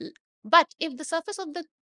 But if the surface of the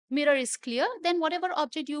mirror is clear, then whatever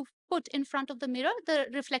object you put in front of the mirror, the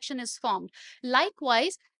reflection is formed.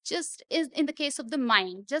 Likewise, just is in the case of the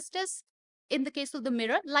mind, just as in the case of the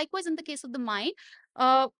mirror, likewise in the case of the mind,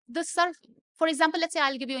 the surf. For example, let's say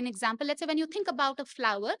I'll give you an example. Let's say when you think about a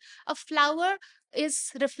flower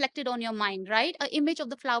is reflected on your mind, right? An image of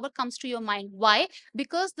the flower comes to your mind. Why?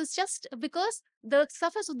 Because the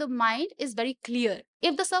surface of the mind is very clear.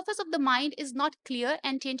 If the surface of the mind is not clear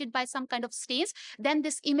and tainted by some kind of stains, then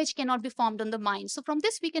this image cannot be formed on the mind. So from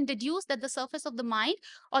this, we can deduce that the surface of the mind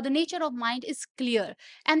or the nature of mind is clear.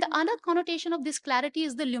 And the other connotation of this clarity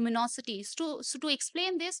is the luminosity. So to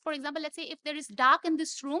explain this, for example, let's say if there is dark in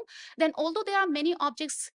this room, then although there are many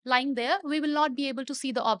objects lying there, we will not be able to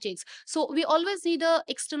see the objects. So we always need an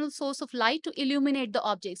external source of light to illuminate the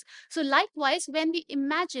objects. So likewise, when we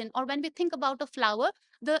imagine or when we think about a flower,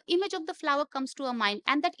 the image of the flower comes to our mind,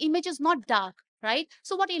 and that image is not dark, right?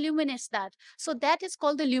 So what illuminates that? So that is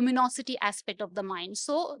called the luminosity aspect of the mind.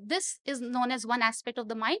 So this is known as one aspect of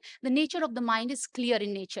the mind. The nature of the mind is clear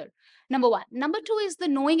in nature. Number one. Number two is the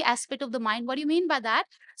knowing aspect of the mind. What do you mean by that?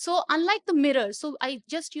 So unlike the mirror, so I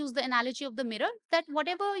just use the analogy of the mirror, that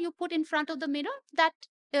whatever you put in front of the mirror, that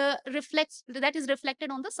that is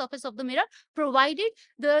reflected on the surface of the mirror, provided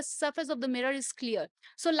the surface of the mirror is clear.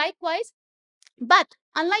 So likewise, but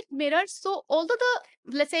unlike mirrors, so although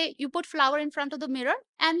let's say you put flower in front of the mirror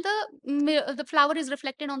and the flower is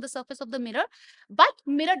reflected on the surface of the mirror, but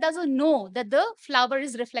mirror doesn't know that the flower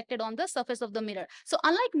is reflected on the surface of the mirror. So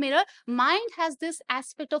unlike mirror, mind has this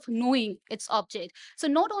aspect of knowing its object. So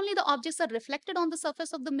not only the objects are reflected on the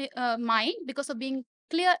surface of the mind because of being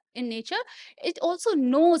clear in nature, it also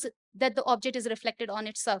knows that the object is reflected on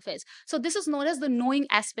its surface. So this is known as the knowing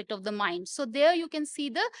aspect of the mind. So there you can see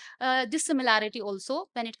the dissimilarity also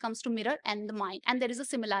when it comes to mirror and the mind, and there is a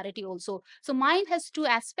similarity also. So mind has two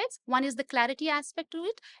aspects. One is the clarity aspect to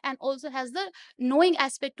it and also has the knowing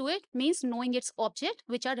aspect to it, means knowing its object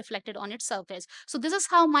which are reflected on its surface. So this is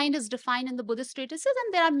how mind is defined in the Buddhist treatises,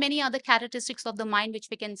 and there are many other characteristics of the mind which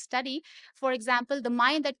we can study. For example, the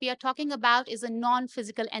mind that we are talking about is a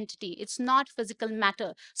non-physical entity. It's not physical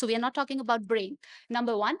matter. So we are not talking about brain.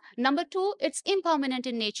 Number one. Number two, it's impermanent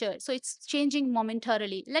in nature. So it's changing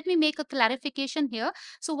momentarily. Let me make a clarification here.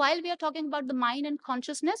 So while we are talking about the mind and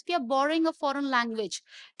consciousness, we are borrowing a foreign language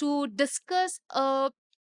to discuss a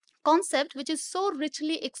concept which is so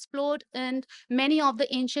richly explored in many of the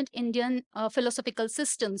ancient Indian philosophical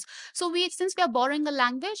systems. So since we are borrowing a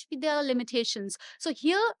language, there are limitations. So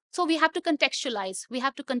here, so we have to contextualize. We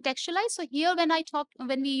have to contextualize. So here,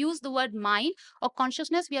 when we use the word mind or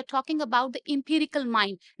consciousness, we are talking about the empirical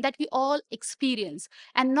mind that we all experience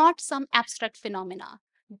and not some abstract phenomena.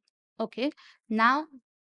 Okay, now,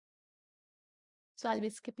 so I'll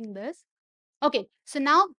be skipping this. Okay, so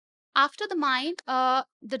now after the mind,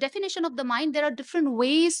 the definition of the mind, there are different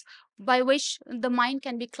ways by which the mind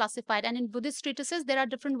can be classified. And in Buddhist treatises, there are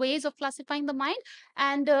different ways of classifying the mind.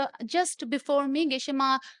 And just before me,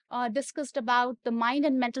 Geshema discussed about the mind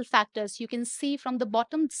and mental factors. You can see from the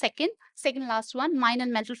bottom, second last one, mind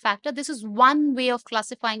and mental factor. This is one way of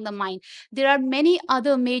classifying the mind. There are many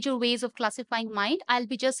other major ways of classifying mind. I'll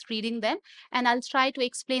be just reading them and I'll try to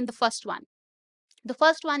explain the first one. The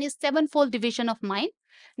first one is sevenfold division of mind.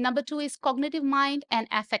 Number two is cognitive mind and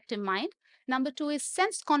affective mind. Number 2 is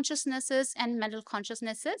sense consciousnesses and mental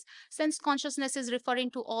consciousnesses. Sense consciousness is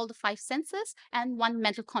referring to all the 5 senses and one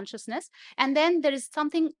mental consciousness. And then there is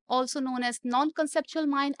something also known as non-conceptual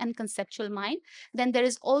mind and conceptual mind. Then there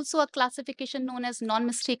is also a classification known as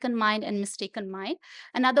non-mistaken mind and mistaken mind.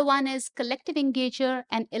 Another one is collective engager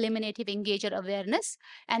and eliminative engager awareness.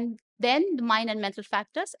 And then the mind and mental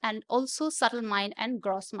factors, and also subtle mind and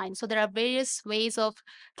gross mind. So there are various ways of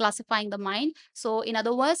classifying the mind. So in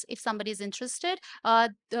other words, if somebody is interested,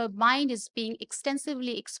 the mind is being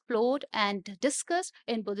extensively explored and discussed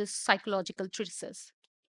in Buddhist psychological treatises.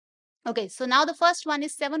 Okay, so now the first one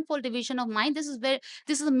is sevenfold division of mind. This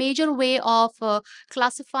is a major way of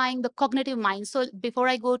classifying the cognitive mind. So before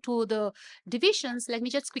I go to the divisions, let me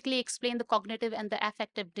just quickly explain the cognitive and the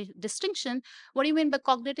affective distinction. What do you mean by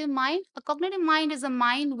cognitive mind? A cognitive mind is a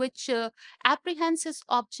mind which apprehends its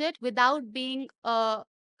object without being or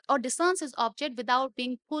discerns its object without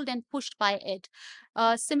being pulled and pushed by it.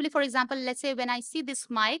 Similarly, for example, let's say when I see this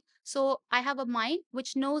mic, so I have a mind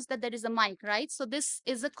which knows that there is a mic, right? So this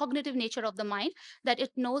is the cognitive nature of the mind, that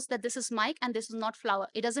it knows that this is mic and this is not flower.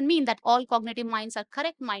 It doesn't mean that all cognitive minds are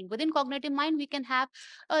correct mind. Within cognitive mind, we can have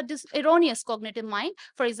this erroneous cognitive mind.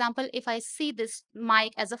 For example, if I see this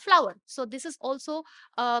mic as a flower, so this is also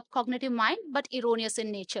a cognitive mind, but erroneous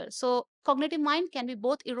in nature. So cognitive mind can be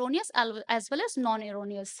both erroneous as well as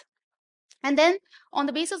non-erroneous. And then on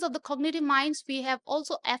the basis of the cognitive minds, we have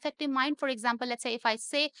also affective mind. For example, let's say if I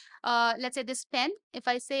say, let's say this pen, if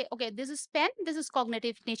I say, okay, this is pen, this is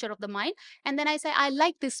cognitive nature of the mind. And then I say, I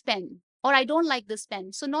like this pen, or I don't like this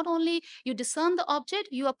pen. So not only you discern the object,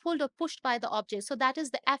 you are pulled or pushed by the object. So that is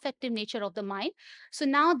the affective nature of the mind. So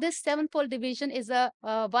now this sevenfold division is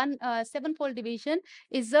sevenfold division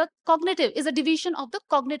is a cognitive, is a division of the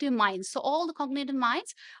cognitive minds. So all the cognitive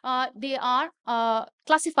minds, they are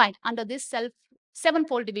classified under this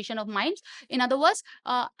sevenfold division of minds. In other words,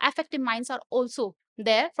 affective minds are also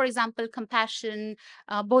there. For example, compassion,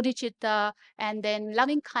 bodhicitta, and then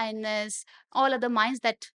loving kindness, all other minds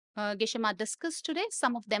that Geshema discussed today,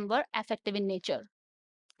 some of them were affective in nature.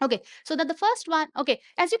 Okay, so that the first one, okay,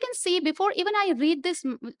 as you can see, before even I read this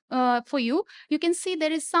for you, you can see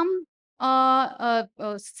there is some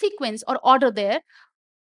sequence or order there.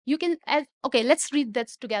 You can add, okay, let's read that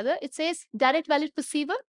together. It says direct valid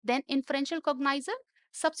perceiver, then inferential cognizer,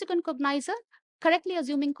 subsequent cognizer, correctly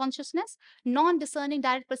assuming consciousness, non-discerning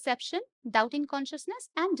direct perception, doubting consciousness,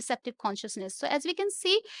 and deceptive consciousness. So as we can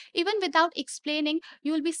see, even without explaining,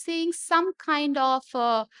 you will be seeing some kind of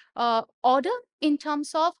order in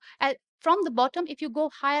terms of from the bottom. If you go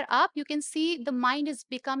higher up, you can see the mind is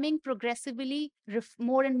becoming progressively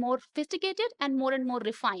more and more sophisticated and more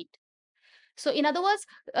refined. So in other words,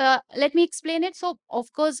 let me explain it. So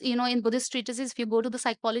of course, you know, in Buddhist treatises, if you go to the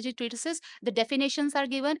psychology treatises, the definitions are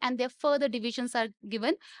given and their further divisions are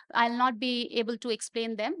given. I'll not be able to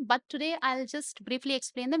explain them, but today I'll just briefly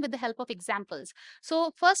explain them with the help of examples.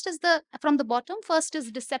 So first is from the bottom, first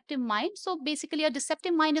is deceptive mind. So basically a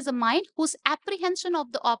deceptive mind is a mind whose apprehension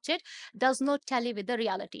of the object does not tally with the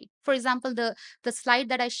reality. For example, the slide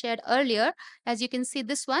that I shared earlier, as you can see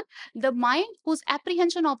this one, the mind whose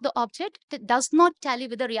apprehension of the object does not tally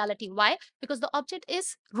with the reality. Why? Because the object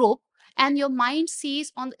is rope and your mind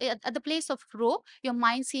sees at the place of rope, your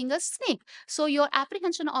mind seeing a snake. So your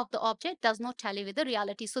apprehension of the object does not tally with the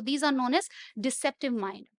reality. So these are known as deceptive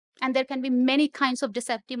mind. And there can be many kinds of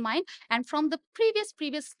deceptive mind. And from the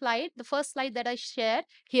previous slide, the first slide that I shared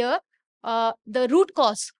here, the root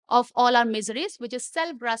cause of all our miseries, which is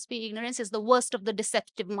self-grasping ignorance, is the worst of the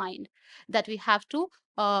deceptive mind that we have to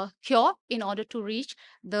cure in order to reach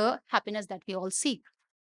the happiness that we all seek.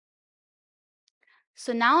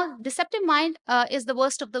 So now deceptive mind is the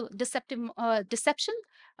worst of the deception.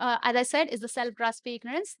 As I said, is the self-grasping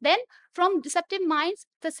ignorance. Then from deceptive minds,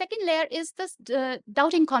 the second layer is this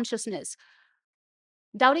doubting consciousness.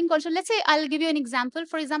 Doubting consciousness, let's say I'll give you an example.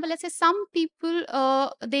 For example, let's say some people,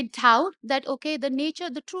 they doubt that, okay,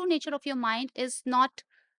 the true nature of your mind is not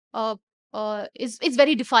is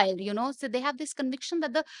very defiled, you know. So they have this conviction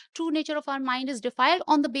that the true nature of our mind is defiled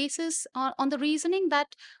on the basis on the reasoning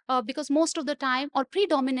that because most of the time or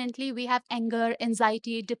predominantly we have anger,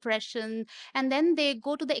 anxiety, depression, and then they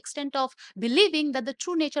go to the extent of believing that the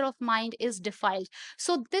true nature of mind is defiled.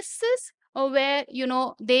 So this is where, you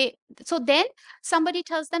know, so then somebody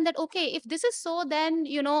tells them that, okay, if this is so, then,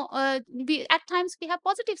 you know, at times we have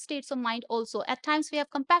positive states of mind also, at times we have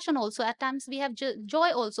compassion also, at times we have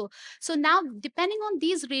joy also. So now, depending on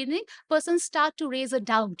these reasoning, persons start to raise a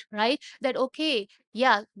doubt, right? That, okay,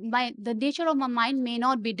 yeah, the nature of my mind may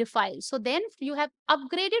not be defiled. So then you have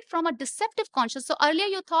upgraded from a deceptive conscious. So earlier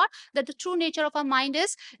you thought that the true nature of our mind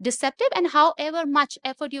is deceptive, and however much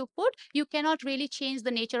effort you put, you cannot really change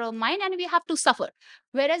the nature of mind, and we have to suffer.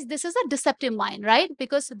 Whereas this is a deceptive mind, right?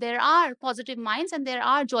 Because there are positive minds and there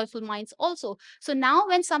are joyful minds also. So now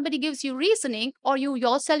when somebody gives you reasoning, or you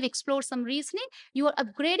yourself explore some reasoning, you are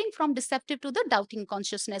upgrading from deceptive to the doubting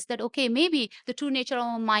consciousness, that okay, maybe the true nature of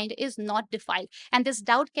our mind is not defiled. And this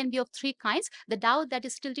doubt can be of three kinds: the doubt that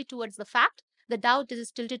is tilted towards the fact, the doubt that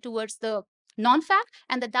is tilted towards the non-fact,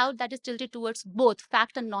 and the doubt that is tilted towards both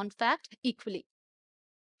fact and non-fact equally.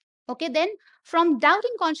 Okay, then from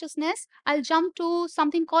doubting consciousness, I'll jump to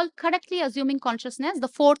something called correctly assuming consciousness, the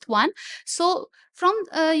fourth one. So from,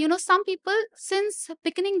 some people, since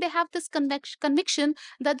beginning, they have this conviction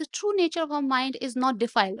that the true nature of our mind is not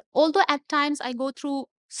defiled. Although at times I go through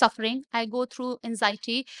suffering, I go through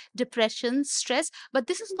anxiety, depression, stress, but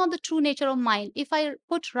this is not the true nature of mind. If I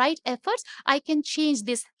put right efforts, I can change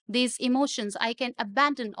these emotions. I can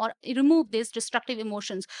abandon or remove these destructive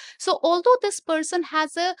emotions. So although this person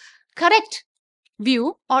has a correct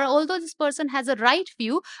view, or although this person has a right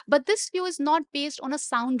view, but this view is not based on a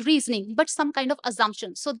sound reasoning, but some kind of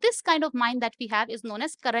assumption. So this kind of mind that we have is known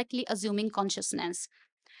as correctly assuming consciousness.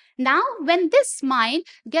 Now when this mind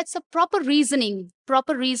gets a proper reasoning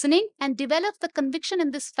and develops the conviction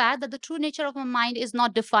in this fact that the true nature of a mind is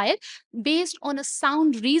not defiled based on a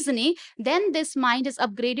sound reasoning, then this mind is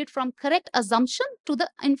upgraded from correct assumption to the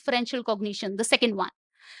inferential cognition, the second one.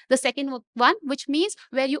 The second one, which means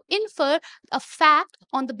where you infer a fact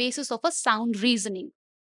on the basis of a sound reasoning.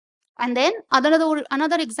 And then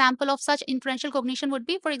another example of such inferential cognition would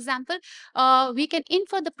be, for example, we can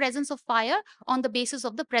infer the presence of fire on the basis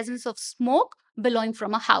of the presence of smoke belonging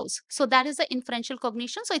from a house. So that is the inferential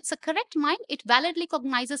cognition. So it's a correct mind. It validly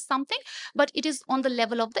cognizes something, but it is on the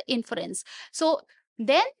level of the inference. So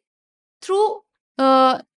then through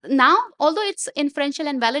now, although it's inferential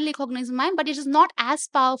and validly cognizant mind, but it is not as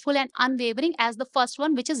powerful and unwavering as the first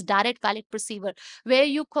one, which is direct valid perceiver, where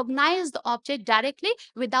you cognize the object directly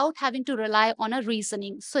without having to rely on a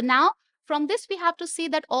reasoning. So now from this, we have to see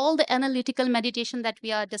that all the analytical meditation that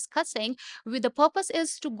we are discussing, with the purpose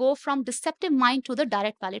is to go from deceptive mind to the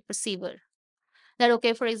direct valid perceiver. That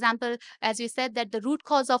okay, for example, as you said, that the root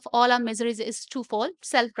cause of all our miseries is twofold: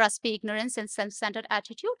 self-grasping ignorance and self-centered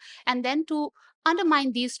attitude. And then to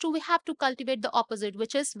undermine these two, we have to cultivate the opposite,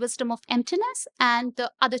 which is wisdom of emptiness and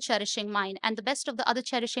the other cherishing mind. And the best of the other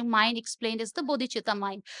cherishing mind explained is the bodhicitta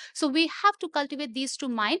mind. So we have to cultivate these two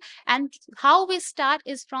mind. And how we start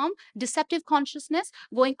is from deceptive consciousness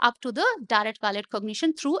going up to the direct valid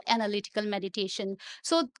cognition through analytical meditation.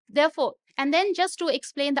 So therefore, and then just to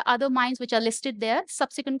explain the other minds which are listed there,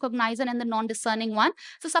 subsequent cognizer and the non-discerning one.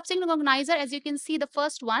 So subsequent cognizer, as you can see, the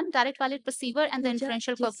first one, direct valid perceiver, and the Pooja,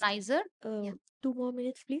 inferential just cognizer. 2 more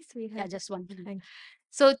minutes, please. We Yeah, have. just 1 minute. Thanks.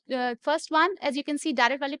 So first one, as you can see,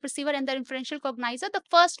 direct valid perceiver and the inferential cognizer, the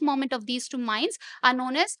first moment of these two minds are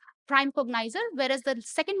known as prime cognizer, whereas the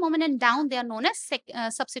second moment and down, they are known as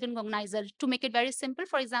subsequent cognizer. To make it very simple,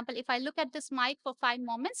 for example, if I look at this mic for 5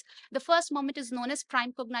 moments, the first moment is known as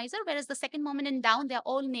prime cognizer, whereas the second moment and down, they are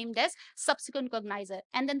all named as subsequent cognizer.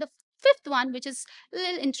 And then the fifth one, which is a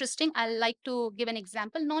little interesting, I like to give an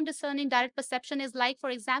example. Non-discerning direct perception is like, for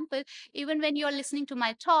example, even when you're listening to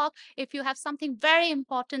my talk, if you have something very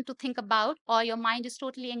important to think about, or your mind is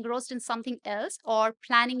totally engrossed in something else, or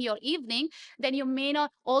planning your evening, then you may not,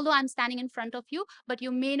 although I'm standing in front of you, but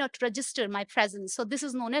you may not register my presence. So this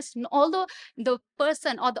is known as, although the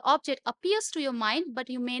person or the object appears to your mind, but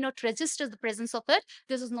you may not register the presence of it,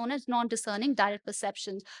 this is known as non-discerning direct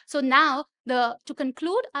perception. So now, to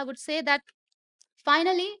conclude, I would say that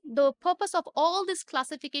finally, the purpose of all this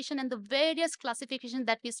classification and the various classifications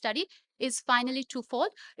that we study is finally twofold: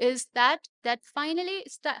 is that finally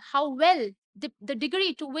how well the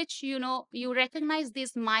degree to which you recognize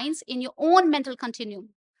these minds in your own mental continuum.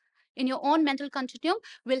 In your own mental continuum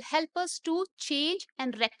will help us to change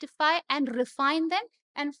and rectify and refine them,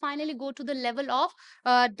 and finally go to the level of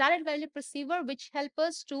direct value perceiver, which help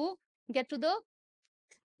us to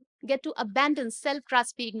get to abandon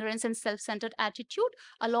self-grasping ignorance and self-centered attitude,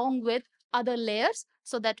 along with other layers,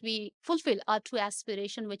 so that we fulfill our true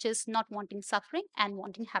aspiration, which is not wanting suffering and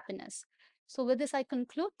wanting happiness. So with this, I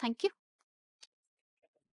conclude. Thank you.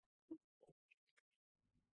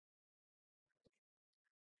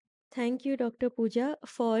 Thank you, Dr. Pooja,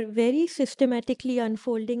 for very systematically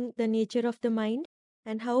unfolding the nature of the mind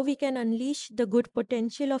and how we can unleash the good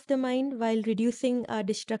potential of the mind while reducing our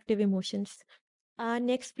destructive emotions. Our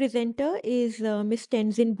next presenter is Ms.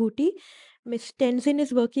 Tenzin Bhuti. Ms. Tenzin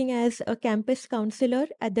is working as a campus counselor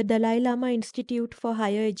at the Dalai Lama Institute for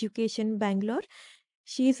Higher Education, Bangalore.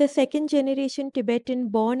 She is a second generation Tibetan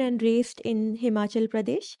born and raised in Himachal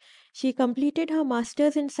Pradesh. She completed her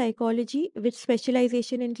master's in psychology with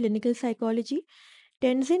specialization in clinical psychology.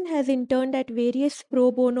 Tenzin has interned at various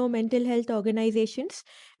pro bono mental health organizations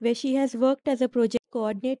where she has worked as a project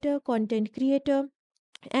coordinator, content creator,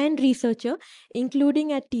 and researcher,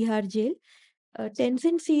 including at Tihar Jail.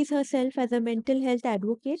 Tenzin sees herself as a mental health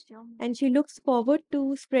advocate and she looks forward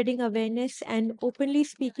to spreading awareness and openly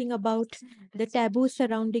speaking about the taboos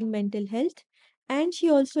surrounding mental health. And she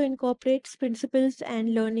also incorporates principles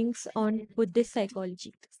and learnings on Buddhist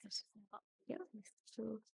psychology. Yeah.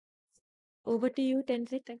 So over to you,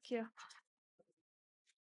 Tenzin. Thank you.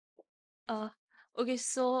 Okay,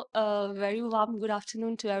 so very warm good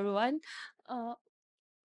afternoon to everyone. Uh,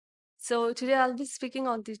 so today I'll be speaking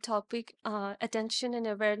on the topic attention and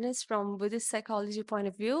awareness from Buddhist psychology point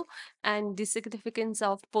of view and the significance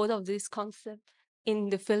of both of these concepts in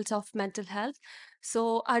the field of mental health.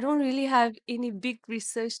 So I don't really have any big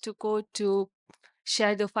research to go to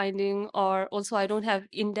share the finding, or also I don't have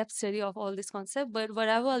in-depth study of all this concept, but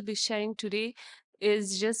whatever I'll be sharing today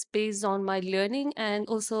is just based on my learning and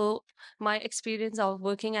also my experience of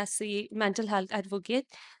working as a mental health advocate.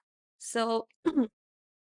 So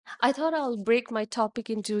I thought I'll break my topic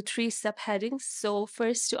into three subheadings. So,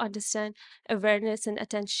 first, to understand awareness and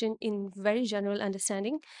attention in very general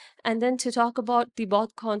understanding, and then to talk about the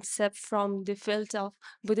both concept from the field of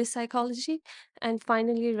Buddhist psychology, and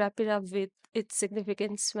finally wrap it up with its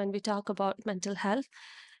significance when we talk about mental health.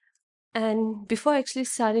 And before actually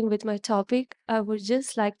starting with my topic, I would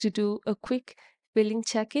just like to do a quick feeling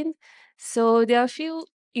check in. So, there are a few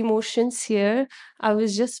emotions here. I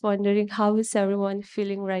was just wondering, how is everyone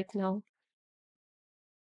feeling right now?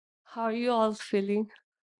 How are you all feeling?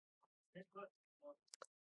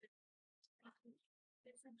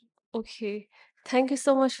 Okay. Thank you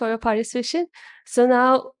so much for your participation. So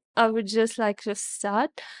now I would just like to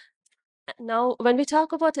start. Now, when we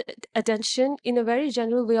talk about attention in a very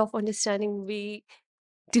general way of understanding, we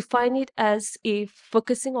define it as a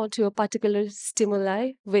focusing onto a particular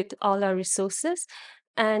stimuli with all our resources,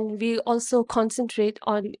 and we also concentrate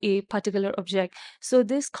on a particular object. So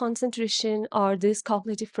this concentration or this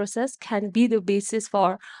cognitive process can be the basis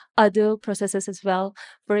for other processes as well,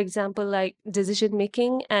 for example, like decision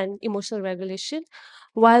making and emotional regulation.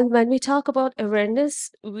 While when we talk about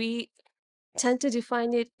awareness, we tend to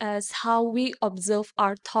define it as how we observe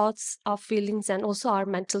our thoughts, our feelings, and also our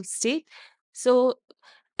mental state. So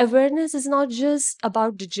awareness is not just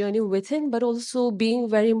about the journey within, but also being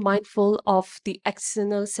very mindful of the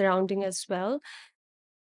external surrounding as well.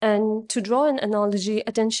 And to draw an analogy,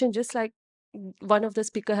 attention, just like one of the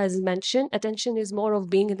speaker has mentioned, attention is more of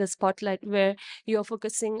being in the spotlight where you're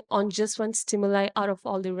focusing on just one stimuli out of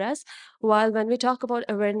all the rest. While when we talk about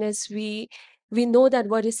awareness, we know that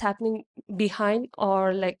what is happening behind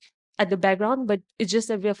or like at the background, but it's just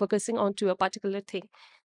that we are focusing onto a particular thing.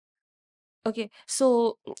 Okay,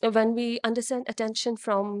 so when we understand attention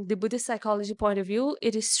from the Buddhist psychology point of view,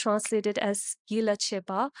 it is translated as gila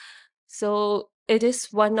chepa. So it is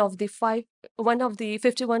one of the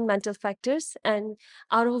 51 mental factors, and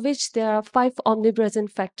out of which there are five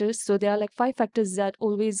omnipresent factors. So there are like five factors that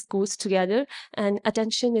always goes together, and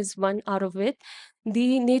attention is one out of it.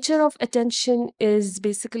 The nature of attention is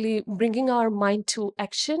basically bringing our mind to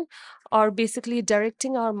action, or basically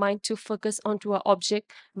directing our mind to focus onto an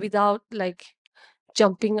object without like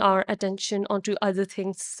jumping our attention onto other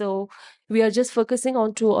things. So we are just focusing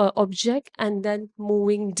onto an object and then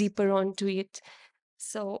moving deeper onto it.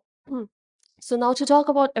 So so now to talk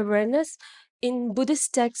about awareness, in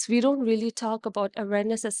Buddhist texts, we don't really talk about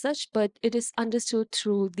awareness as such, but it is understood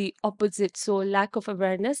through the opposite, so lack of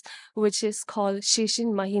awareness, which is called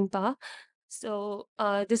Sheshin Mahimpa. So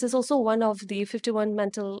this is also one of the 51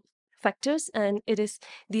 mental factors, and it is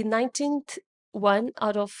the 19th one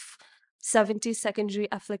out of 70 secondary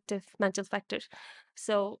afflictive mental factors.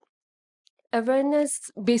 So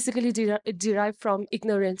awareness basically derived from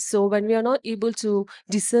ignorance. So when we are not able to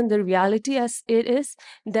discern the reality as it is,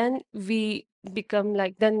 then we become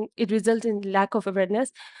like, then it results in lack of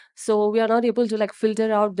awareness. So we are not able to like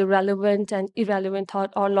filter out the relevant and irrelevant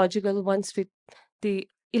thought or logical ones with the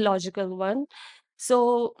illogical one.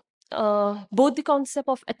 So both the concept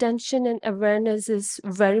of attention and awareness is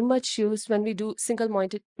very much used when we do single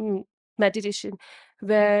minded meditation,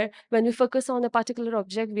 where when we focus on a particular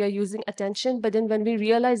object, we are using attention. But then when we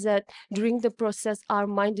realize that during the process, our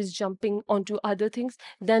mind is jumping onto other things,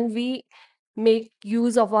 then we make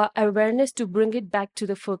use of our awareness to bring it back to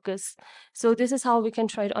the focus. So this is how we can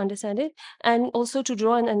try to understand it. And also to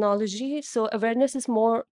draw an analogy, so awareness is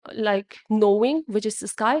more like knowing, which is the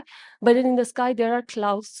sky, but in the sky there are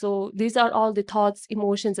clouds. So these are all the thoughts,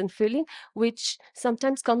 emotions, and feeling, which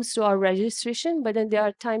sometimes comes to our registration, but then there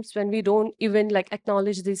are times when we don't even like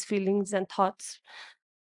acknowledge these feelings and thoughts.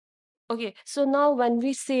 Okay, so now when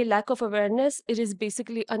we say lack of awareness, it is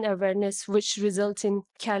basically unawareness, which results in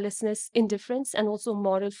carelessness, indifference, and also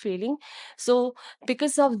moral failing. So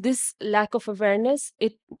because of this lack of awareness,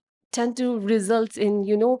 it tend to result in,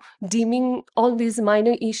 deeming all these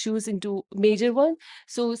minor issues into major one.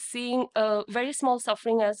 So seeing a very small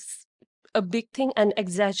suffering as a big thing and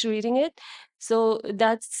exaggerating it. So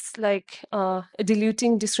that's like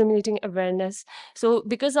diluting, discriminating awareness. So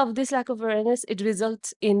because of this lack of awareness, it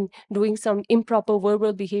results in doing some improper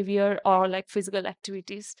verbal behavior or like physical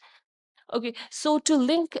activities. Okay, so to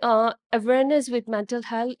link awareness with mental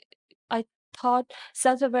health, I thought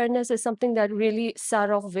self-awareness is something that really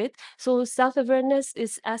start off with. So self-awareness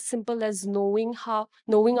is as simple as knowing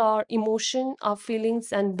our emotion, our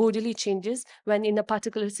feelings, and bodily changes when in a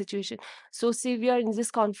particular situation. So say we are in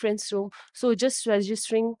this conference room, so just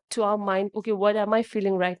registering to our mind, okay, what am I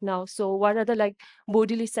feeling right now? So what are the like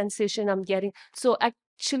bodily sensation I'm getting? So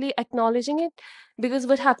actually acknowledging it, because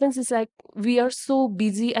what happens is like we are so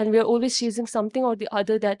busy and we are always chasing something or the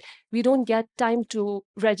other that we don't get time to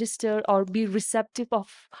register or be receptive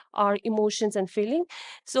of our emotions and feeling.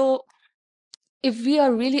 So if we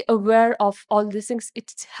are really aware of all these things,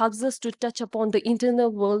 it helps us to touch upon the internal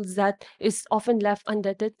worlds that is often left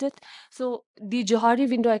undetected. So the Johari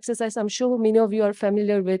window exercise, I'm sure many of you are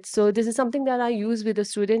familiar with. So this is something that I use with a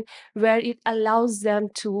student where it allows them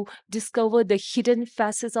to discover the hidden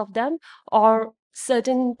facets of them or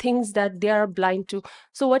certain things that they are blind to.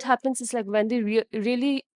 So what happens is like when they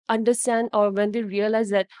really understand or when they realize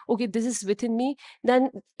that, okay, this is within me, then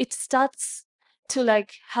it starts to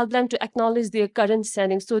like help them to acknowledge their current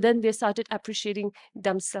standing. So then they started appreciating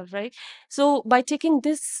themselves, right? So by taking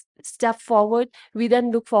this step forward, we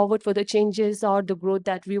then look forward for the changes or the growth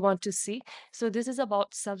that we want to see. So this is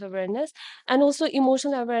about self-awareness. And also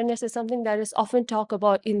emotional awareness is something that is often talked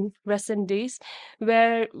about in recent days,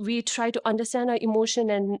 where we try to understand our emotion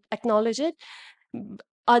and acknowledge it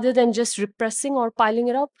other than just repressing or piling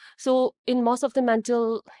it up. So in most of the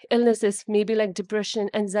mental illnesses, maybe like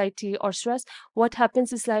depression, anxiety, or stress, what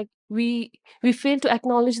happens is like we fail to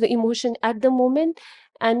acknowledge the emotion at the moment,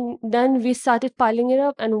 and then we started piling it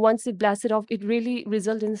up, and once it blasts it off, it really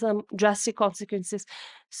results in some drastic consequences.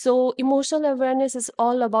 So emotional awareness is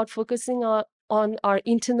all about focusing on our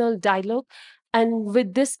internal dialogue, and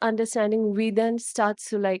with this understanding, we then start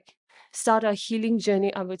a healing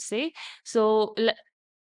journey, I would say. So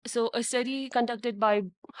so a study conducted by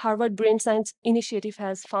Harvard Brain Science Initiative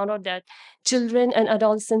has found out that children and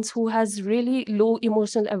adolescents who has really low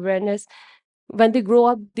emotional awareness, when they grow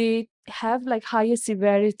up, they have like higher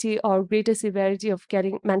severity or greater severity of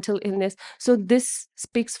getting mental illness. So this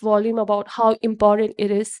speaks volume about how important it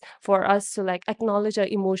is for us to like acknowledge our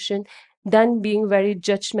emotion than being very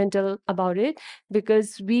judgmental about it,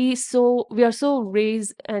 because we are so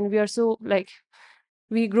raised and we are so like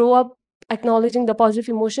we grow up acknowledging the positive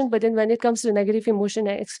emotion, but then when it comes to negative emotion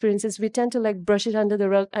and experiences, we tend to like brush it under the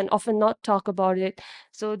rug and often not talk about it.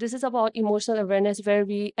 So this is about emotional awareness, where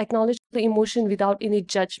we acknowledge the emotion without any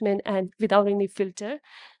judgment and without any filter.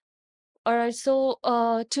 All right, so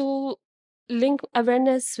to link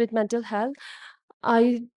awareness with mental health,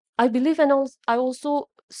 I I believe, and I also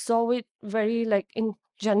saw it very like in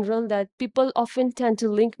general, that people often tend to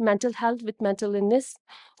link mental health with mental illness,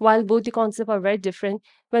 while both the concepts are very different.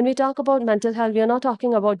 When we talk about mental health, we are not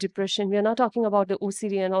talking about depression, we are not talking about the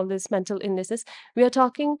OCD and all these mental illnesses. We are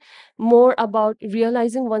talking more about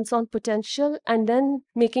realizing one's own potential and then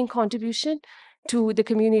making contribution to the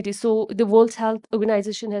community. So the World Health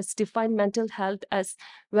Organization has defined mental health as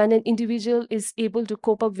when an individual is able to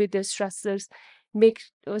cope up with their stressors, make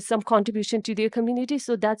some contribution to their community.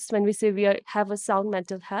 So that's when we say have a sound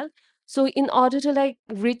mental health. So in order to like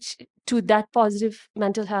reach to that positive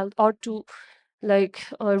mental health, or to like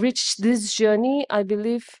reach this journey, I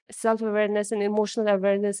believe self-awareness and emotional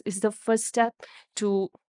awareness is the first step to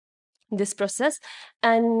this process.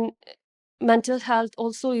 And mental health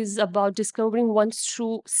also is about discovering one's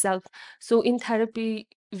true self. So in therapy,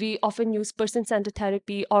 we often use person-centered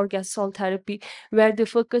therapy or gestalt therapy, where the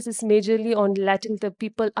focus is majorly on letting the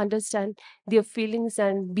people understand their feelings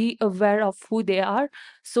and be aware of who they are,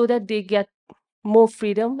 so that they get more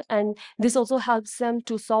freedom. And this also helps them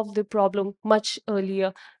to solve the problem much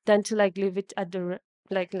earlier than to like leave it at the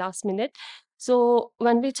like last minute. So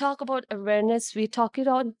when we talk about awareness, we talk it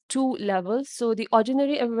on two levels. So the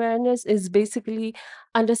ordinary awareness is basically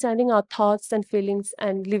understanding our thoughts and feelings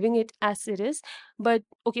and living it as it is. But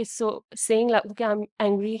okay, so saying like, okay, I'm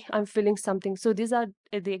angry, I'm feeling something. So these are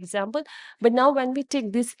the example. But now when we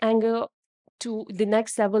take this anger to the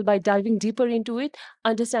next level by diving deeper into it,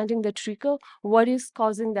 understanding the trigger, what is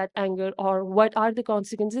causing that anger or what are the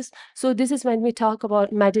consequences. So this is when we talk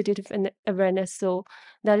about meditative awareness. So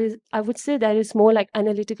that is, I would say that is more like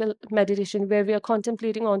analytical meditation where we are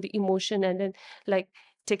contemplating on the emotion and then like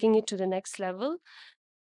taking it to the next level.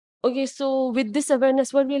 Okay, so with this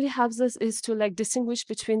awareness, what really helps us is to like distinguish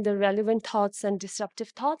between the relevant thoughts and disruptive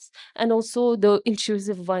thoughts, and also the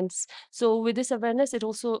intrusive ones. So with this awareness, it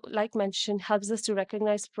also, like mentioned, helps us to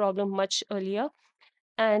recognize problem much earlier.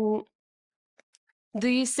 And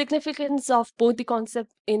the significance of both the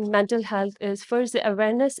concept in mental health is first the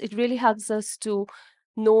awareness. It really helps us to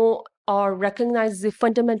know or recognize the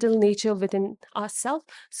fundamental nature within ourselves.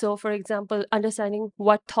 So for example, understanding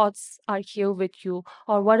what thoughts are here with you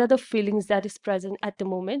or what are the feelings that is present at the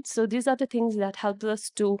moment. So these are the things that help us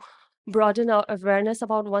to broaden our awareness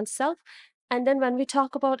about oneself. And then when we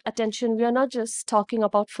talk about attention, we are not just talking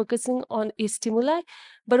about focusing on a stimuli,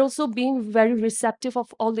 but also being very receptive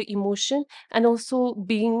of all the emotion and also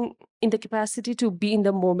being in the capacity to be in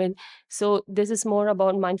the moment. So this is more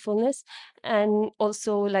about mindfulness and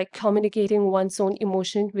also like communicating one's own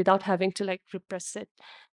emotion without having to like repress it.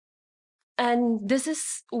 And this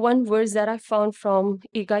is one verse that I found from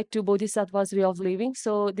A Guide to Bodhisattva's Way of Living.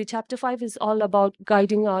 So the chapter 5 is all about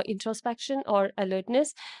guiding our introspection or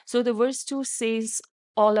alertness. So the verse 2 says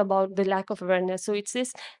all about the lack of awareness. So it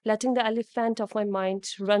says, letting the elephant of my mind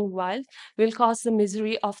run wild will cause the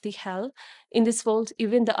misery of the hell. In this world,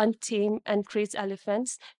 even the untamed and crazed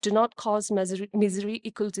elephants do not cause misery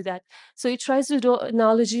equal to that. So it tries to do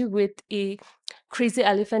analogy with a crazy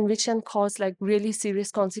elephant, which can cause like really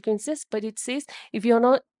serious consequences. But it says if you're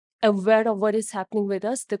not aware of what is happening with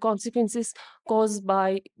us, the consequences caused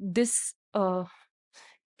by this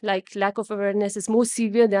like lack of awareness is more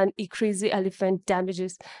severe than a crazy elephant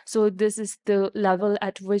damages. So this is the level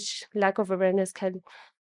at which lack of awareness can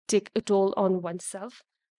take a toll on oneself.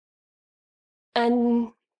 And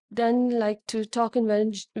then like to talk in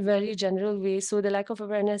very general way, so the lack of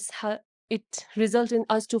awareness it results in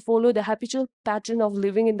us to follow the habitual pattern of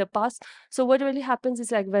living in the past. So what really happens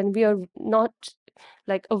is like when we are not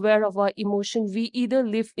like aware of our emotion, we either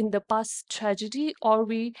live in the past tragedy or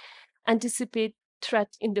we anticipate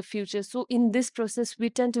threat in the future. So in this process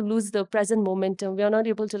we tend to lose the present momentum. We are not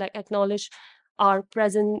able to like acknowledge our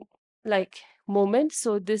present like moment.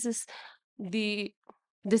 So the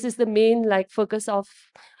this is the main like focus of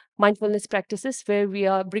mindfulness practices, where we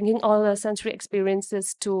are bringing all our sensory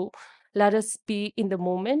experiences to let us be in the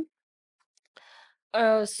moment.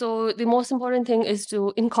 So the most important thing is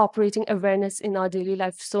to incorporating awareness in our daily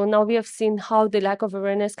life. So now we have seen how the lack of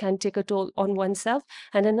awareness can take a toll on oneself,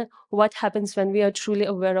 and then what happens when we are truly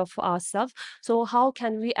aware of ourselves. So how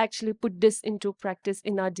can we actually put this into practice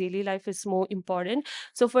in our daily life is more important.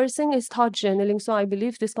 So first thing is thought journaling. So I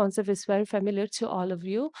believe this concept is very familiar to all of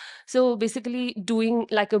you. So basically doing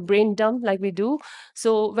like a brain dump like we do.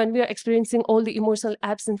 So when we are experiencing all the emotional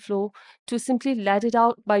ebbs and flow, to simply let it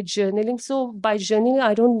out by journaling. So by journaling,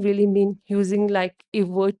 I don't really mean using like a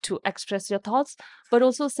word to express your thoughts, but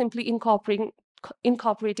also simply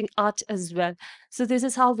incorporating art as well. So this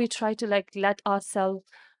is how we try to like let ourselves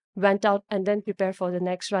vent out and then prepare for the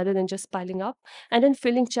next rather than just piling up. And then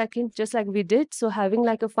feeling check-in just like we did. So having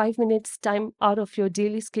like a 5 minutes time out of your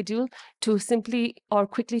daily schedule to simply or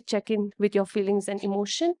quickly check in with your feelings and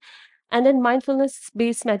emotion. And then mindfulness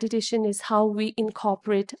based meditation is how we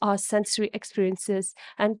incorporate our sensory experiences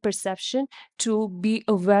and perception to be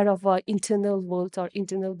aware of our internal world or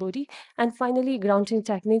internal body. And finally, grounding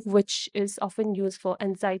technique, which is often used for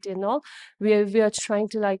anxiety and all, where we are trying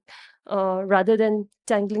to like, rather than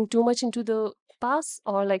tangling too much into the past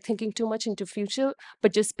or like thinking too much into future,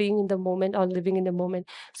 but just being in the moment or living in the moment.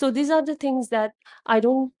 So these are the things that I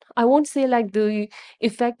won't say like the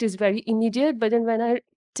effect is very immediate, but then when I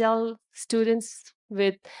tell students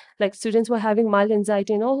with like students who are having mild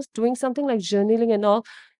anxiety and all, doing something like journaling and all,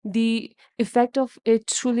 the effect of it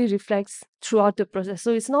truly reflects throughout the process.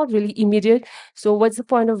 So it's not really immediate. So what's the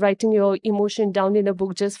point of writing your emotion down in a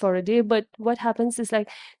book just for a day? But what happens is like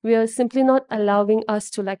we are simply not allowing us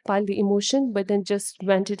to like pile the emotion, but then just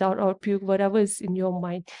vent it out or puke whatever is in your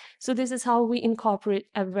mind. So this is how we incorporate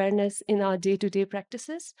awareness in our day-to-day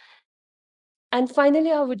practices. And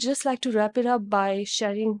finally, I would just like to wrap it up by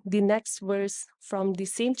sharing the next verse from the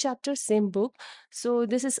same chapter, same book. So,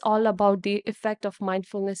 this is all about the effect of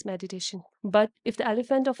mindfulness meditation. But if the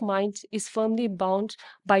elephant of mind is firmly bound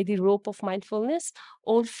by the rope of mindfulness,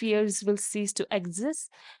 all fears will cease to exist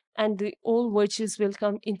and the all virtues will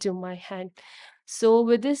come into my hand. So,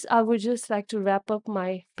 with this, I would just like to wrap up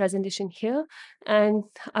my presentation here. And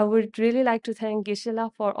I would really like to thank Gisela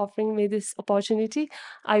for offering me this opportunity.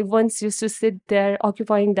 I once used to sit there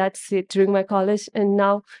occupying that seat during my college, and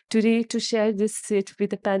now today to share this seat with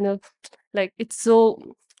the panel, like it's so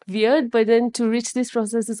weird, but then to reach this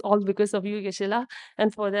process is all because of you, Gisela.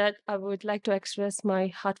 And for that, I would like to express my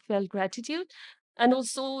heartfelt gratitude and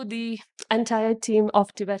also the entire team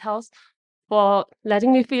of Tibet House for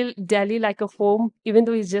letting me feel Delhi like a home, even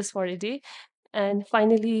though it's just for a day. And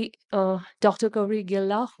finally, Dr. Kauri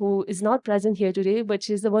Gilla, who is not present here today, but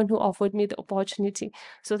she's the one who offered me the opportunity.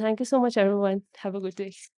 So thank you so much, everyone. Have a good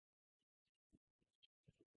day.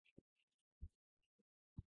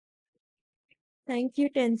 Thank you,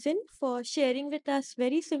 Tenzin, for sharing with us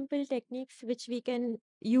very simple techniques which we can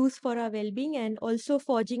use for our well-being and also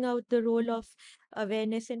forging out the role of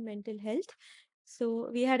awareness in mental health. So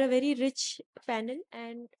we had a very rich panel,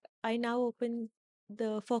 and I now open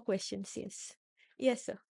the for questions. Yes, yes,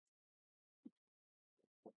 sir.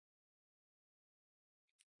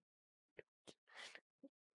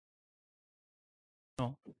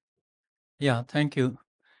 Oh, yeah, thank you.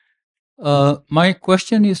 My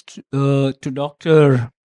question is to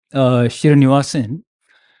Dr. Srinivasan.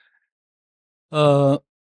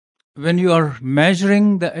 When you are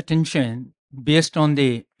measuring the attention based on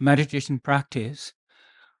the meditation practice,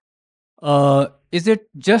 is it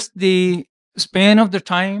just the span of the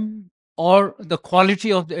time or the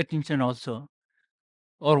quality of the attention also?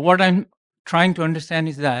 Or what I'm trying to understand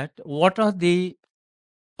is that what are the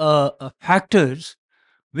factors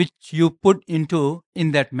which you put into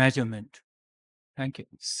in that measurement? Thank you.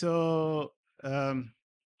 So,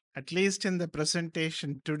 at least in the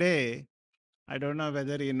presentation today, I don't know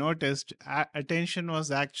whether you noticed, attention was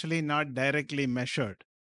actually not directly measured.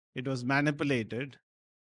 It was manipulated.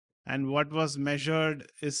 And what was measured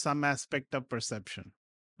is some aspect of perception.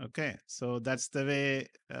 Okay. So that's the way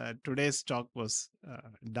today's talk was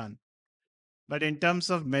done. But in terms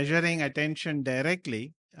of measuring attention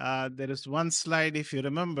directly, there is one slide, if you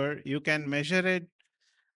remember, you can measure it.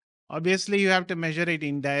 Obviously, you have to measure it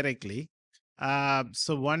indirectly.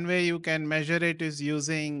 So one way you can measure it is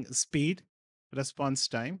using speed, response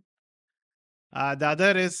time. The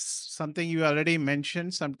other is something you already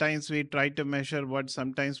mentioned. Sometimes we try to measure what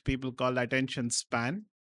sometimes people call attention span.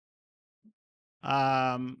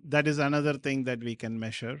 That is another thing that we can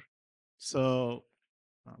measure. So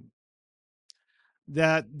um,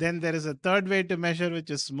 then there is a third way to measure, which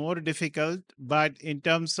is more difficult, but in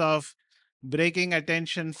terms of breaking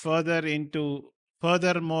attention further into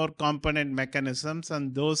further more component mechanisms,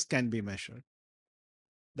 and those can be measured.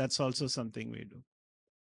 That's also something we do.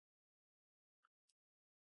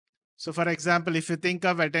 So for example, if you think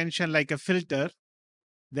of attention like a filter,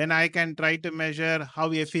 then I can try to measure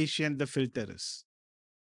how efficient the filter is,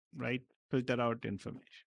 right? Filter out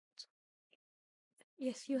information.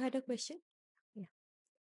 Yes, you had a question.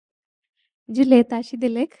 Juletashi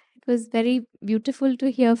Dilek. It was very beautiful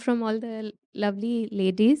to hear from all the lovely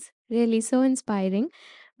ladies. Really so inspiring.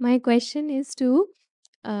 My question is to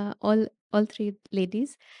all three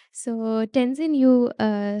ladies. So Tenzin, you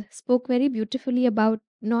spoke very beautifully about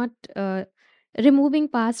not removing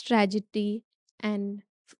past tragedy and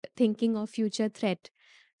thinking of future threat.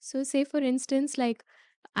 So say for instance, like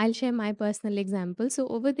I'll share my personal example. So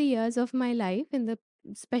over the years of my life, in the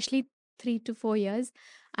especially 3 to 4 years,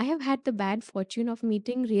 I have had the bad fortune of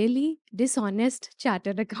meeting really dishonest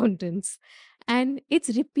chartered accountants, and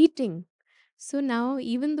it's repeating. So now,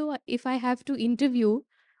 even though if I have to interview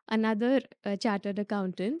another chartered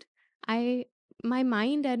accountant, I my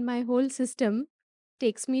mind and my whole system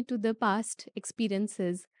takes me to the past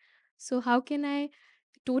experiences. So how can I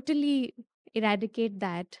totally eradicate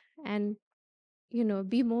that and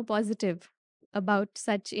be more positive about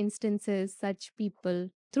such instances, such people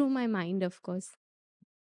through my mind, of course?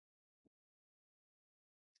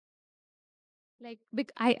 Like,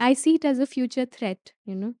 I see it as a future threat,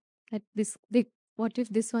 that what if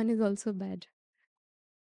this one is also bad?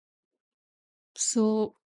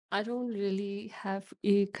 So I don't really have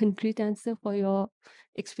a concrete answer for your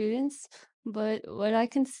experience, but what I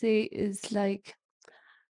can say is like,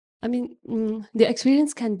 I mean, the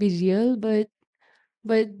experience can be real, but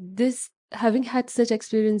this having had such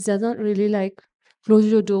experience does not really like close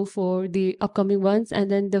your door for the upcoming ones. And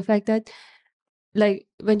then the fact that like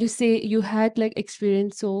when you say you had like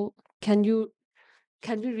experience, so can we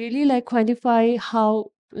really like quantify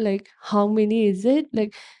how many is it?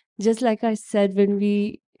 Like just like I said, when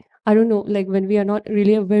we I don't know, like when we are not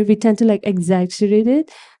really aware, we tend to like exaggerate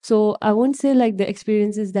it. So I won't say like the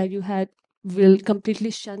experiences that you had will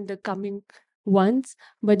completely shun the coming ones,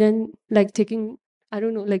 but then like taking I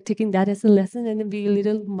don't know, like taking that as a lesson and then be a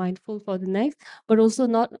little mindful for the next, but also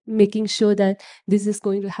not making sure that this is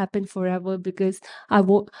going to happen forever, because I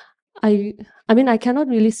won't I I mean, I cannot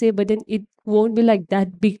really say, but then it won't be like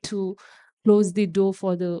that big to close the door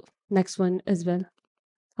for the next one as well.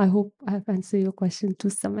 I hope I have answered your question to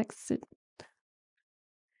some extent.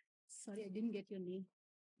 Sorry, I didn't get your name.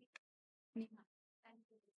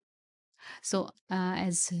 So,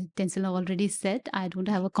 as Tenzin already said, I don't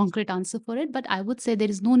have a concrete answer for it, but I would say there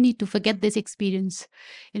is no need to forget this experience.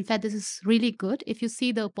 In fact, this is really good if you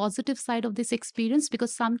see the positive side of this experience,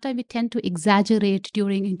 because sometimes we tend to exaggerate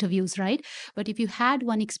during interviews, right? But if you had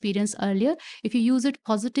one experience earlier, if you use it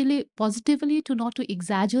positively to not to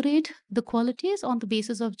exaggerate the qualities on the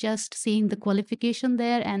basis of just seeing the qualification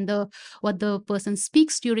there and the what the person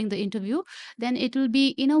speaks during the interview, then it will be,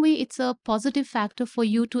 in a way, it's a positive factor for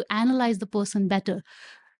you to analyze the person better.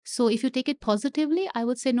 So if you take it positively, I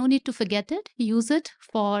would say no need to forget it. Use it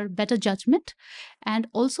for better judgment. And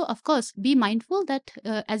also, of course, be mindful that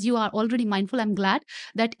as you are already mindful, I'm glad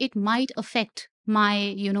that it might affect my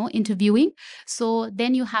interviewing. So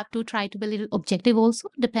then you have to try to be a little objective also,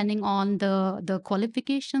 depending on the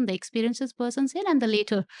qualification, the experiences person said, and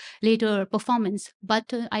the later performance.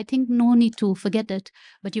 But I think no need to forget it,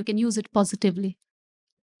 but you can use it positively.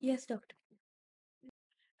 Yes, doctor.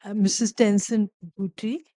 Mrs. Tenzin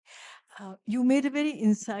Butri, you made a very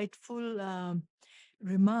insightful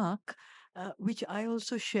remark, which I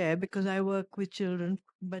also share because I work with children,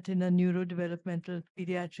 but in a neurodevelopmental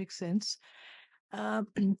pediatric sense. Um,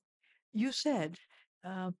 you said,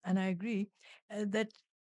 and I agree, that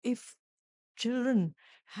if children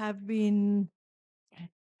have been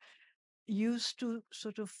used to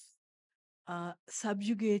sort of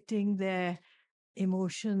subjugating their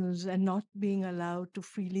emotions and not being allowed to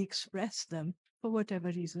freely express them for whatever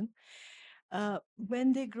reason,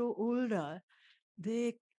 when they grow older,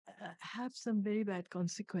 they have some very bad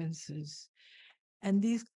consequences. And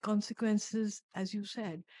these consequences, as you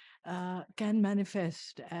said, can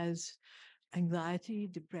manifest as anxiety,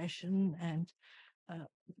 depression, and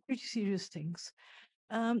pretty serious things.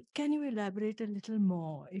 Can you elaborate a little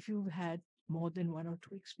more if you've had more than one or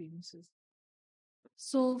two experiences?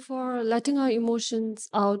 So for letting our emotions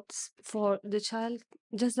out for the child,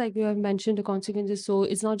 just like you have mentioned the consequences, so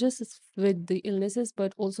it's not just with the illnesses,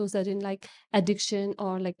 but also certain like addiction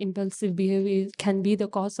or like impulsive behavior can be the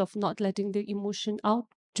cause of not letting the emotion out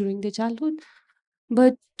during the childhood.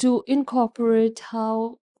 But to incorporate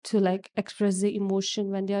how to like express the emotion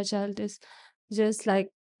when their child is just like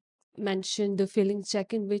mentioned the feelings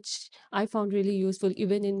check-in, which I found really useful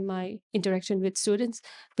even in my interaction with students,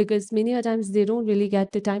 because many a times they don't really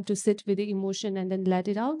get the time to sit with the emotion and then let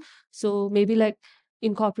it out. So maybe like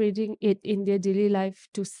incorporating it in their daily life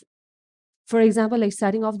to for example, like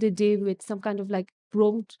starting off the day with some kind of like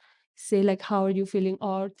prompt, say like how are you feeling,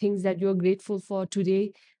 or things that you're grateful for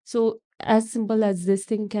today. So as simple as this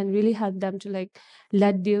thing can really help them to like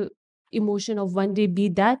let the emotion of one day be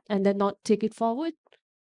that and then not take it forward.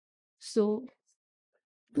 So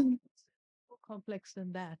More complex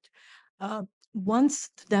than that. Once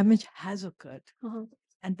the damage has occurred, uh-huh,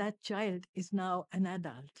 and that child is now an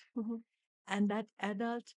adult, uh-huh, and that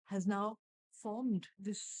adult has now formed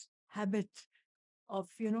this habit of,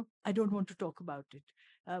 I don't want to talk about it,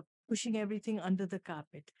 pushing everything under the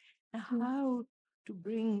carpet. Now, yeah, how to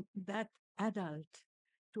bring that adult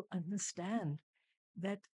to understand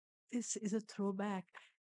that this is a throwback?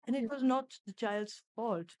 And yeah, it was not the child's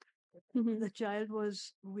fault. mhm, The child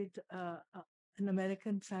was with an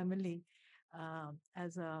American family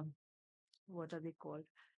as a, what are they called?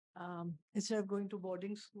 Instead of going to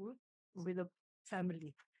boarding school with a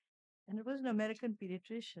family. And it was an American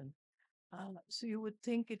pediatrician. So you would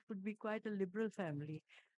think it would be quite a liberal family,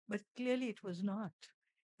 but clearly it was not.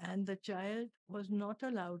 And the child was not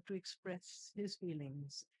allowed to express his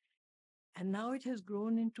feelings. And now it has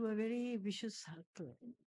grown into a very vicious circle.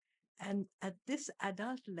 And at this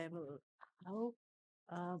adult level, how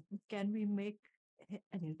can we make,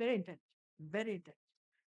 and he's very intelligent, very intelligent.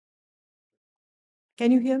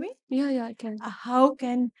 Can you hear me? yeah, I can. How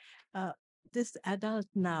can this adult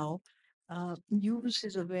now use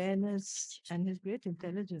his awareness and his great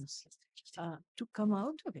intelligence to come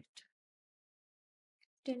out of it?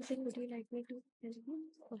 Tenzin, would you like me to?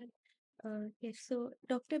 Go ahead. Yes, so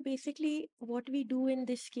doctor, basically what we do in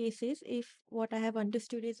this case is, if what I have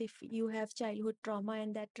understood is, if you have childhood trauma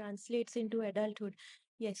and that translates into adulthood.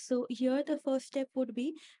 Yes, so here the first step would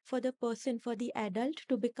be for the person, for the adult,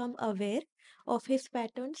 to become aware of his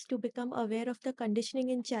patterns, to become aware of the conditioning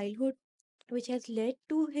in childhood which has led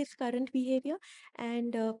to his current behavior.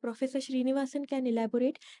 And Professor Srinivasan can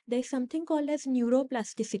elaborate. There's something called as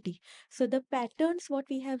neuroplasticity. So the patterns what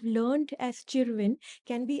we have learned as children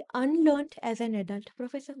can be unlearned as an adult.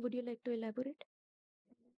 Professor, would you like to elaborate?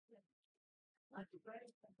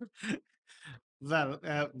 Well,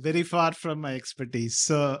 very far from my expertise.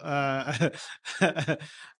 So, I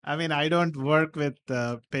mean, I don't work with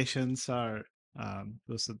patients or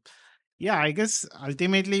those. Yeah, I guess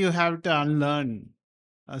ultimately you have to unlearn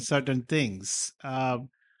certain things. I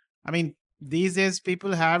mean, these days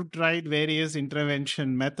people have tried various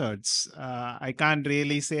intervention methods. I can't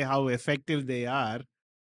really say how effective they are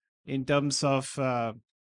in terms of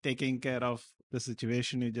taking care of the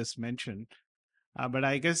situation you just mentioned. But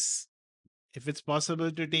I guess if it's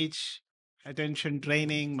possible to teach attention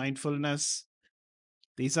training, mindfulness,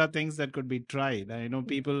 these are things that could be tried. I know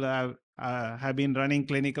people have been running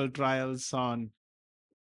clinical trials on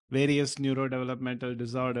various neurodevelopmental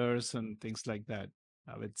disorders and things like that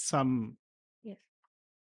with some Yes.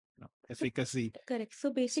 efficacy. Correct.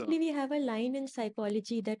 So basically, we have a line in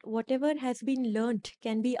psychology that whatever has been learnt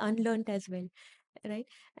can be unlearnt as well, right?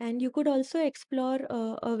 And you could also explore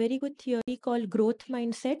a very good theory called growth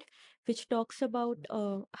mindset, which talks about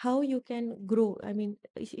how you can grow. I mean,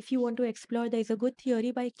 if you want to explore, there's a good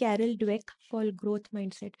theory by Carol Dweck called growth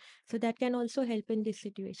mindset. So that can also help in this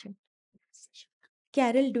situation.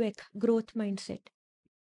 Carol Dweck, growth mindset.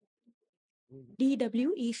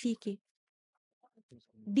 DWECK.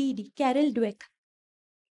 Carol Dweck.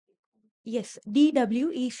 Yes,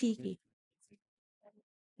 DWECK.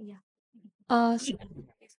 Yeah. Yes,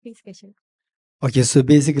 please, Keshav. Okay, so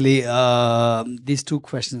basically, these two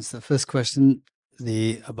questions. The first question,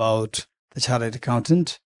 about the chartered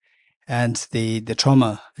accountant and the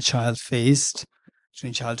trauma the child faced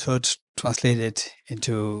during childhood, translated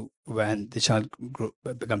into when the child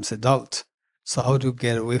becomes adult. So how to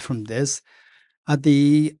get away from this? At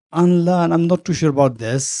the unlearn, I'm not too sure about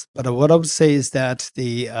this, but what I would say is that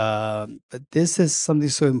this is something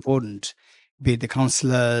so important, be it the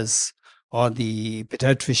counselors or the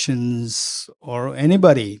pediatricians or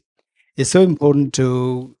anybody. It's so important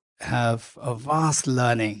to have a vast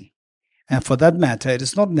learning. And for that matter, it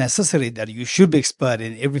is not necessary that you should be expert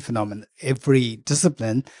in every phenomenon, every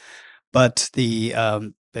discipline, but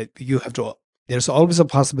that you have to. There's always a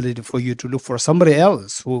possibility for you to look for somebody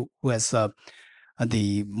else who has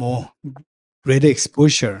the more greater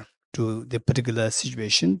exposure to the particular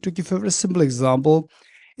situation. To give a very simple example,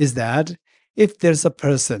 is that if there's a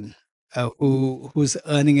person whose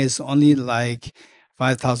earning is only like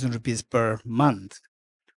 5,000 rupees per month,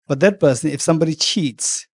 for that person, if somebody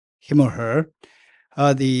cheats him or her,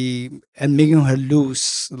 and making her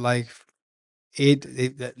lose like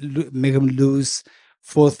make him lose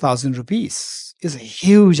 4,000 rupees is a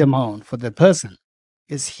huge amount for that person.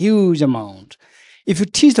 It's huge amount. If you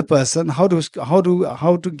teach the person how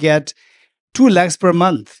to get 2 lakhs per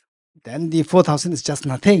month, then the 4,000 is just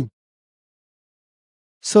nothing.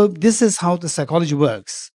 So this is how the psychology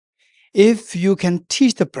works. If you can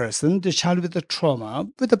teach the person, the child with the trauma,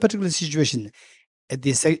 with a particular situation, at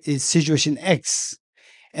this situation X,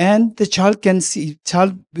 and the child will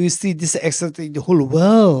see this X as the whole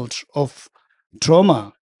world of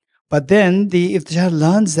trauma. But then if the child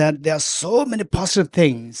learns that there are so many positive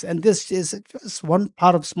things, and this is just one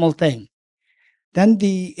part of small thing, then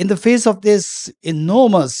in the face of this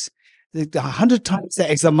enormous, the 100 times the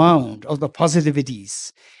X amount of the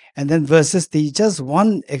positivities, and then versus the just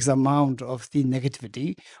one X amount of the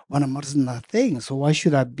negativity, one amount is nothing. So why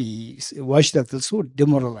should I feel so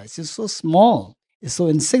demoralized? It's so small, it's so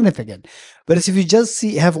insignificant. Whereas if you just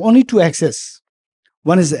have only two X's,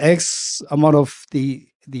 one is X amount of the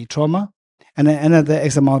trauma, and another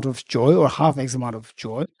X amount of joy, or half X amount of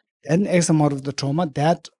joy, and X amount of the trauma,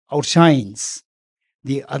 that outshines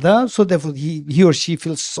the other. So therefore he or she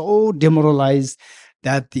feels so demoralized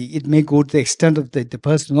that it may go to the extent of the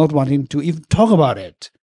person not wanting to even talk about it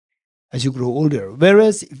as you grow older.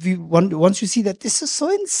 Whereas once you see that this is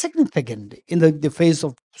so insignificant in the face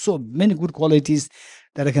of so many good qualities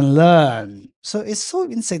that I can learn, so it's so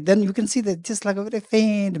insignificant, then you can see that just like a very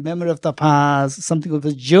faint memory of the past, something of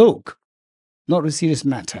a joke, not a serious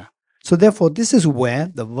matter. So therefore, this is where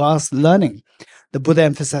the vast learning, the Buddha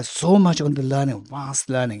emphasized so much on the learning, vast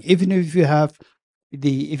learning. Even if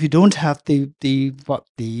you don't have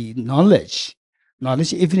the knowledge,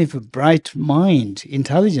 knowledge, even if a bright mind,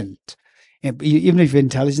 intelligent, even if you're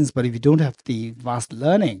intelligent, but if you don't have the vast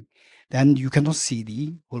learning, then you cannot see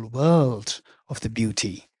the whole world of the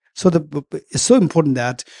beauty. So it's so important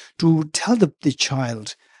that to tell the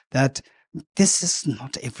child that this is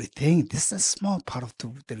not everything. This is a small part of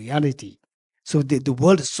the reality. So the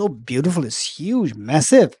world is so beautiful. It's huge,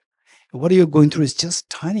 massive. What you're going through is just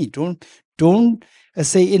tiny. Don't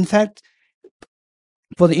say. In fact,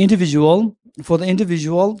 for the individual,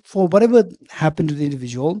 for whatever happened to the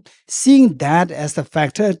individual, seeing that as the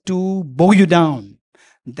factor to bow you down,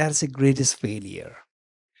 that's the greatest failure.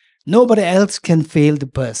 Nobody else can fail the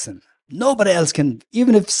person. Nobody else can,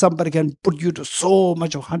 even if somebody can put you to so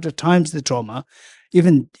much of 100 times the trauma,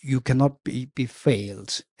 even you cannot be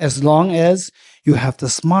failed as long as you have the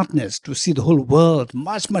smartness to see the whole world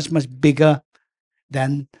much, much, much bigger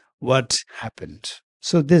than what happened.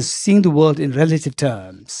 So this seeing the world in relative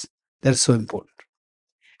terms, that's so important.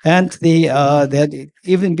 And that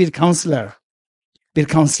even be a counselor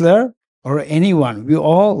or anyone, we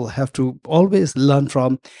all have to always learn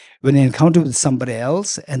from when you encounter with somebody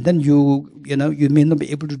else, and then you may not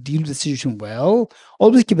be able to deal with the situation well.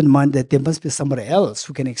 Always keep in mind that there must be somebody else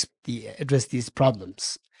who can address these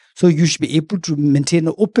problems. So you should be able to maintain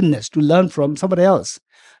an openness to learn from somebody else.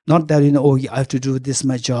 Not that, oh, I have to do this,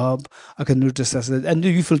 my job, I can do this, and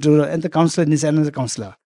you feel to, and the counselor needs another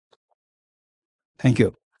counselor. Thank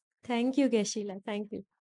you. Thank you, Geshila. Thank you.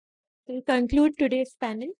 We'll conclude today's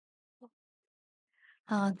panel.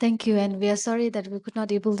 Thank you, and we are sorry that we could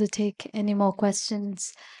not able to take any more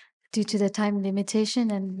questions due to the time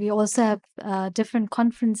limitation, and we also have different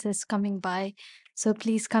conferences coming by, so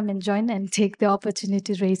please come and join and take the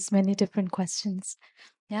opportunity to raise many different questions.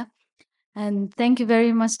 Yeah, and thank you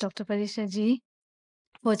very much, Dr. Parisha ji,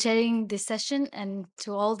 for chairing this session, and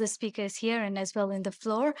to all the speakers here and as well in the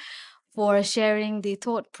floor for sharing the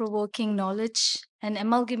thought-provoking knowledge and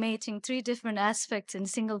amalgamating three different aspects in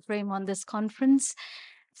single frame on this conference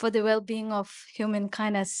for the well-being of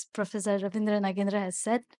humankind, as Professor Ravindra Nagendra has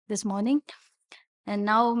said this morning. And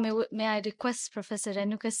now may I request Professor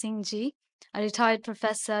Renuka Singh ji, a retired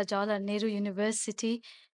professor, Jawaharlal Nehru University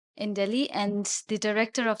in Delhi, and the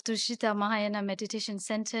director of Tushita Mahayana Meditation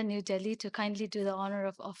Center, New Delhi, to kindly do the honor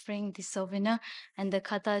of offering the souvenir and the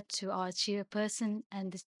kata to our chairperson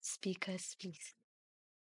and the speakers, please.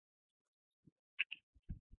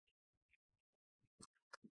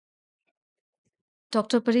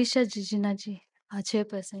 Dr. Parisha Jijina ji, our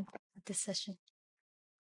chairperson at this session.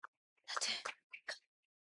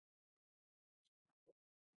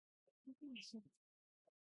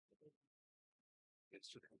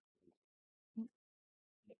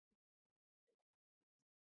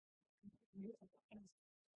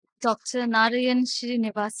 Dr. Narayanan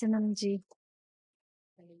Srinivasan ji.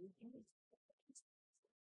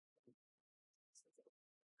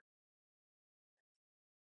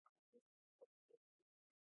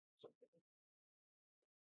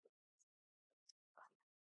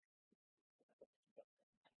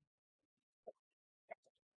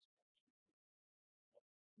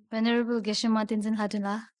 Venerable Geshema Tenzin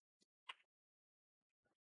Hadula.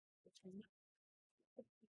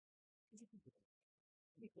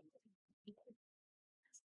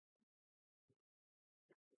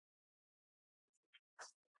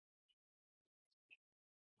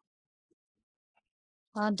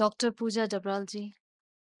 Dr. Pooja Dabral ji.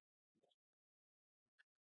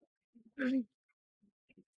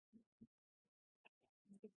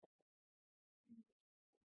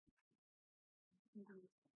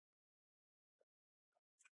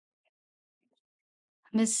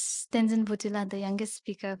 Miss Tenzin Butila, the youngest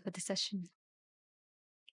speaker for the session.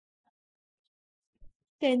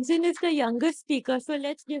 Tenzin is the youngest speaker, so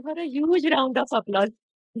let's give her a huge round of applause.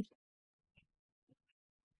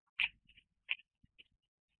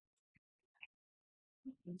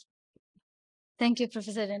 Thank you,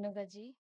 Professor Renuka ji.